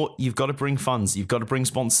motorsport, you've got to bring funds, you've got to bring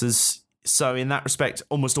sponsors. So in that respect,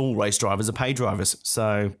 almost all race drivers are pay drivers.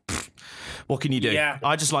 So what can you do? Yeah.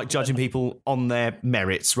 I just like judging people on their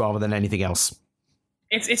merits rather than anything else.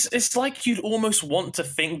 It's like you'd almost want to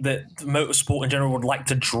think that motorsport in general would like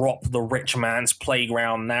to drop the rich man's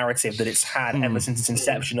playground narrative that it's had ever since its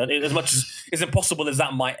inception. As much as impossible as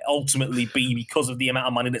that might ultimately be because of the amount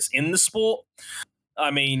of money that's in the sport.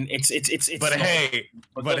 I mean, it's. But hey,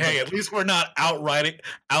 at least we're not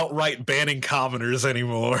outright banning commoners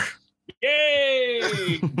anymore.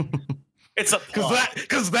 Yay! It's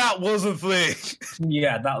because that was a thing.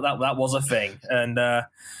 Yeah, that was a thing, and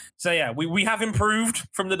so yeah, we have improved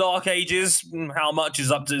from the Dark Ages. How much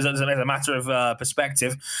is up to is a matter of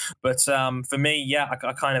perspective, but for me, yeah,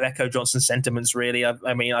 I kind of echo Johnson's sentiments. Really,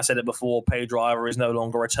 I mean, I said it before. Pay driver is no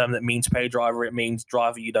longer a term that means pay driver. It means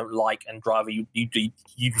driver you don't like and driver you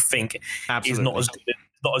think Absolutely. is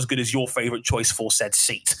not as good as your favorite choice for said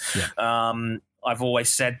seat. Yeah. I've always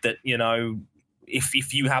said that,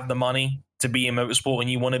 if you have the money to be in motorsport and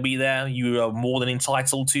you want to be there, you are more than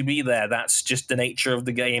entitled to be there. That's just the nature of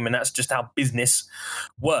the game, and that's just how business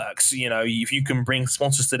works. If you can bring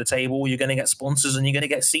sponsors to the table, you're going to get sponsors and you're going to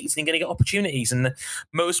get seats and you're going to get opportunities. And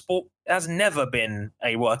motorsport has never been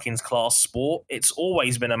a working class sport. It's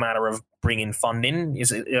always been a matter of bringing funding.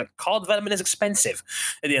 Car development is expensive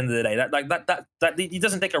at the end of the day. That it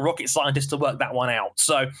doesn't take a rocket scientist to work that one out.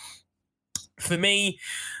 So for me,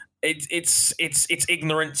 it's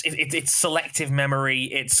ignorance, it's selective memory,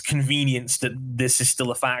 it's convenience that this is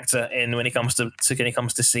still a factor in when it comes to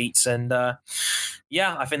seats, and I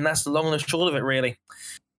think that's the long and the short of it, really.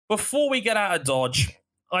 Before we get out of Dodge,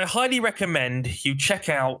 I highly recommend you check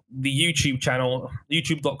out the YouTube channel,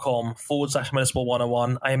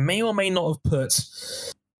 youtube.com/motorsport101. I may or may not have put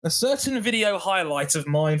a certain video highlight of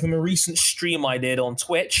mine from a recent stream I did on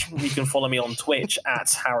Twitch. You can follow me on Twitch at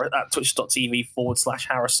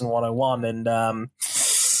twitch.tv/Harrison101. And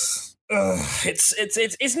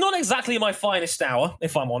it's not exactly my finest hour,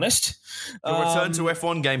 if I'm honest. Your return to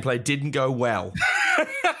F1 gameplay didn't go well.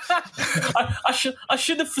 I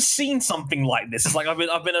should have foreseen something like this. It's like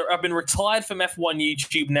I've been retired from F1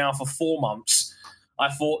 YouTube now for 4 months. I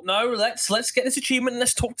thought, no, let's get this achievement and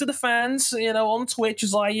let's talk to the fans, on Twitch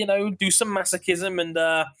as I, do some masochism, and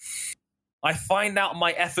I find out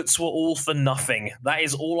my efforts were all for nothing. That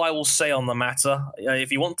is all I will say on the matter.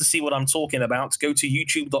 If you want to see what I'm talking about, go to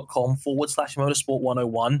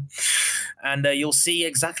youtube.com/motorsport101 and you'll see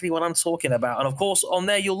exactly what I'm talking about. And of course, on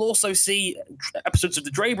there, you'll also see episodes of the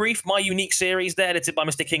Dre Brief, my unique series there, edited by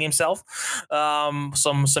Mr. King himself.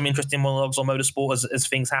 Some interesting monologues on motorsport as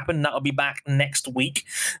things happen. That'll be back next week,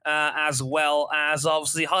 as well as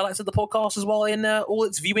obviously highlights of the podcast as well in all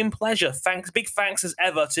its viewing pleasure. Big thanks as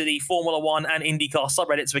ever to the Formula One and IndyCar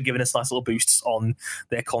subreddits for giving us nice little boosts on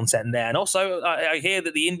their content there. And also, I hear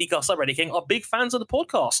that the IndyCar subreddit King are big fans of the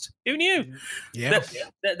podcast. Who knew? Yeah.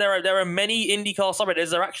 There are many IndyCar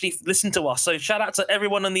subreddits that actually listen to us. So shout out to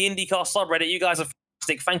everyone on the IndyCar subreddit. You guys are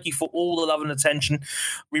fantastic. Thank you for all the love and attention.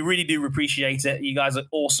 We really do appreciate it. You guys are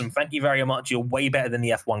awesome. Thank you very much. You're way better than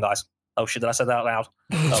the F1 guys. Oh shit, did I say that out loud?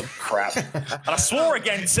 Oh crap. And I swore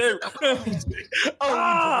again too.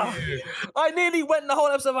 I nearly went the whole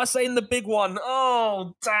episode by saying the big one.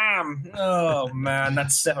 Oh damn. Oh man,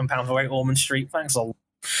 that's £7 for 8 Ormond Street. Thanks a lot.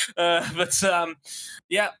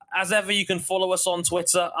 Yeah, as ever, you can follow us on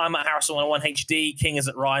Twitter. I'm at Harrison101HD, King is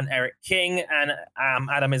at Ryan Eric King, and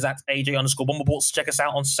Adam is at AJ_Bumbleports. Check us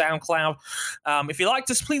out on SoundCloud. If you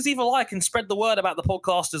liked us, please leave a like and spread the word about the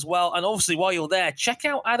podcast as well. And obviously, while you're there, check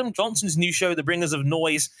out Adam Johnson's new show, The Bringers of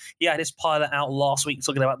Noise. He had his pilot out last week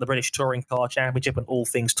talking about the British Touring Car Championship and all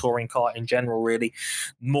things touring car in general, really.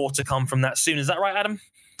 More to come from that soon. Is that right, Adam?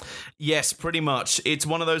 Yes, pretty much. It's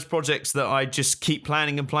one of those projects that I just keep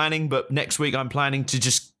planning and planning, but next week I'm planning to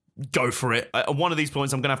just go for it. At one of these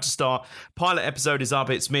points, I'm going to have to start. Pilot episode is up.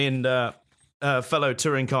 It's me and fellow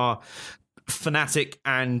touring car fanatic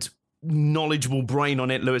and knowledgeable brain on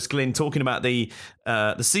it, Lewis Glynn, talking about the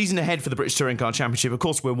season ahead for the British Touring Car Championship. Of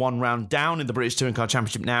course, we're one round down in the British Touring Car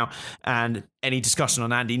Championship now, and any discussion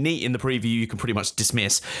on Andy Neate in the preview you can pretty much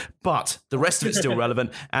dismiss. But the rest of it's still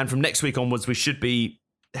relevant, and from next week onwards, we should be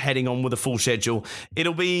heading on with a full schedule.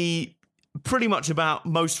 It'll be pretty much about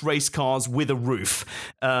most race cars with a roof.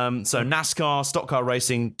 So NASCAR, stock car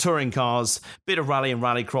racing, touring cars, bit of rally and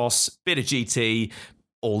rallycross, bit of GT,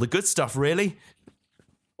 all the good stuff, really.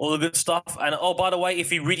 All the good stuff. And oh, by the way,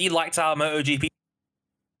 if you really liked our MotoGP, it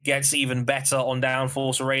gets even better on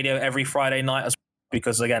Downforce Radio every Friday night as well.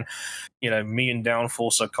 Because again, me and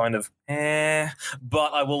Downforce are kind of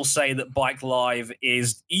but I will say that Bike Live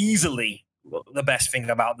is easily the best thing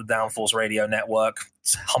about the Downforce Radio Network.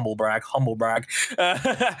 It's humble brag.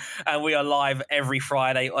 And we are live every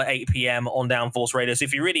Friday at 8 p.m. on Downforce Radio. So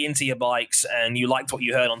if you're really into your bikes and you liked what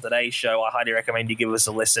you heard on today's show, I highly recommend you give us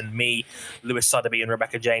a listen. Me, Lewis Sotheby, and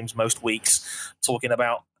Rebecca James most weeks talking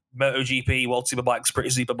about MotoGP, World Superbikes,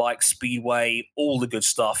 British Superbikes, Speedway, all the good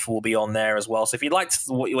stuff will be on there as well. So if you liked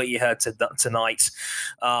what you heard tonight,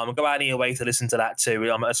 go out of your way to listen to that too.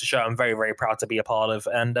 It's a show I'm very, very proud to be a part of.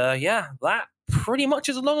 And that pretty much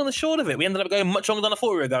is long and the short of it. We ended up going much longer than I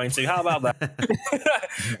thought we were going to. How about that?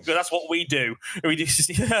 Because that's what we do.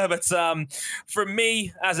 But from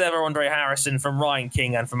me, as ever, Andre Harrison, from Ryan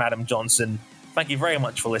King, and from Adam Johnson, thank you very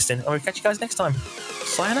much for listening. And we'll catch you guys next time.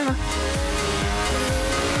 Sayonara.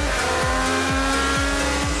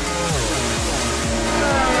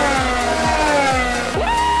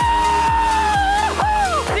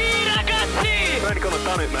 You've only gone and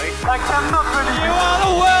done it, mate. I cannot believe you are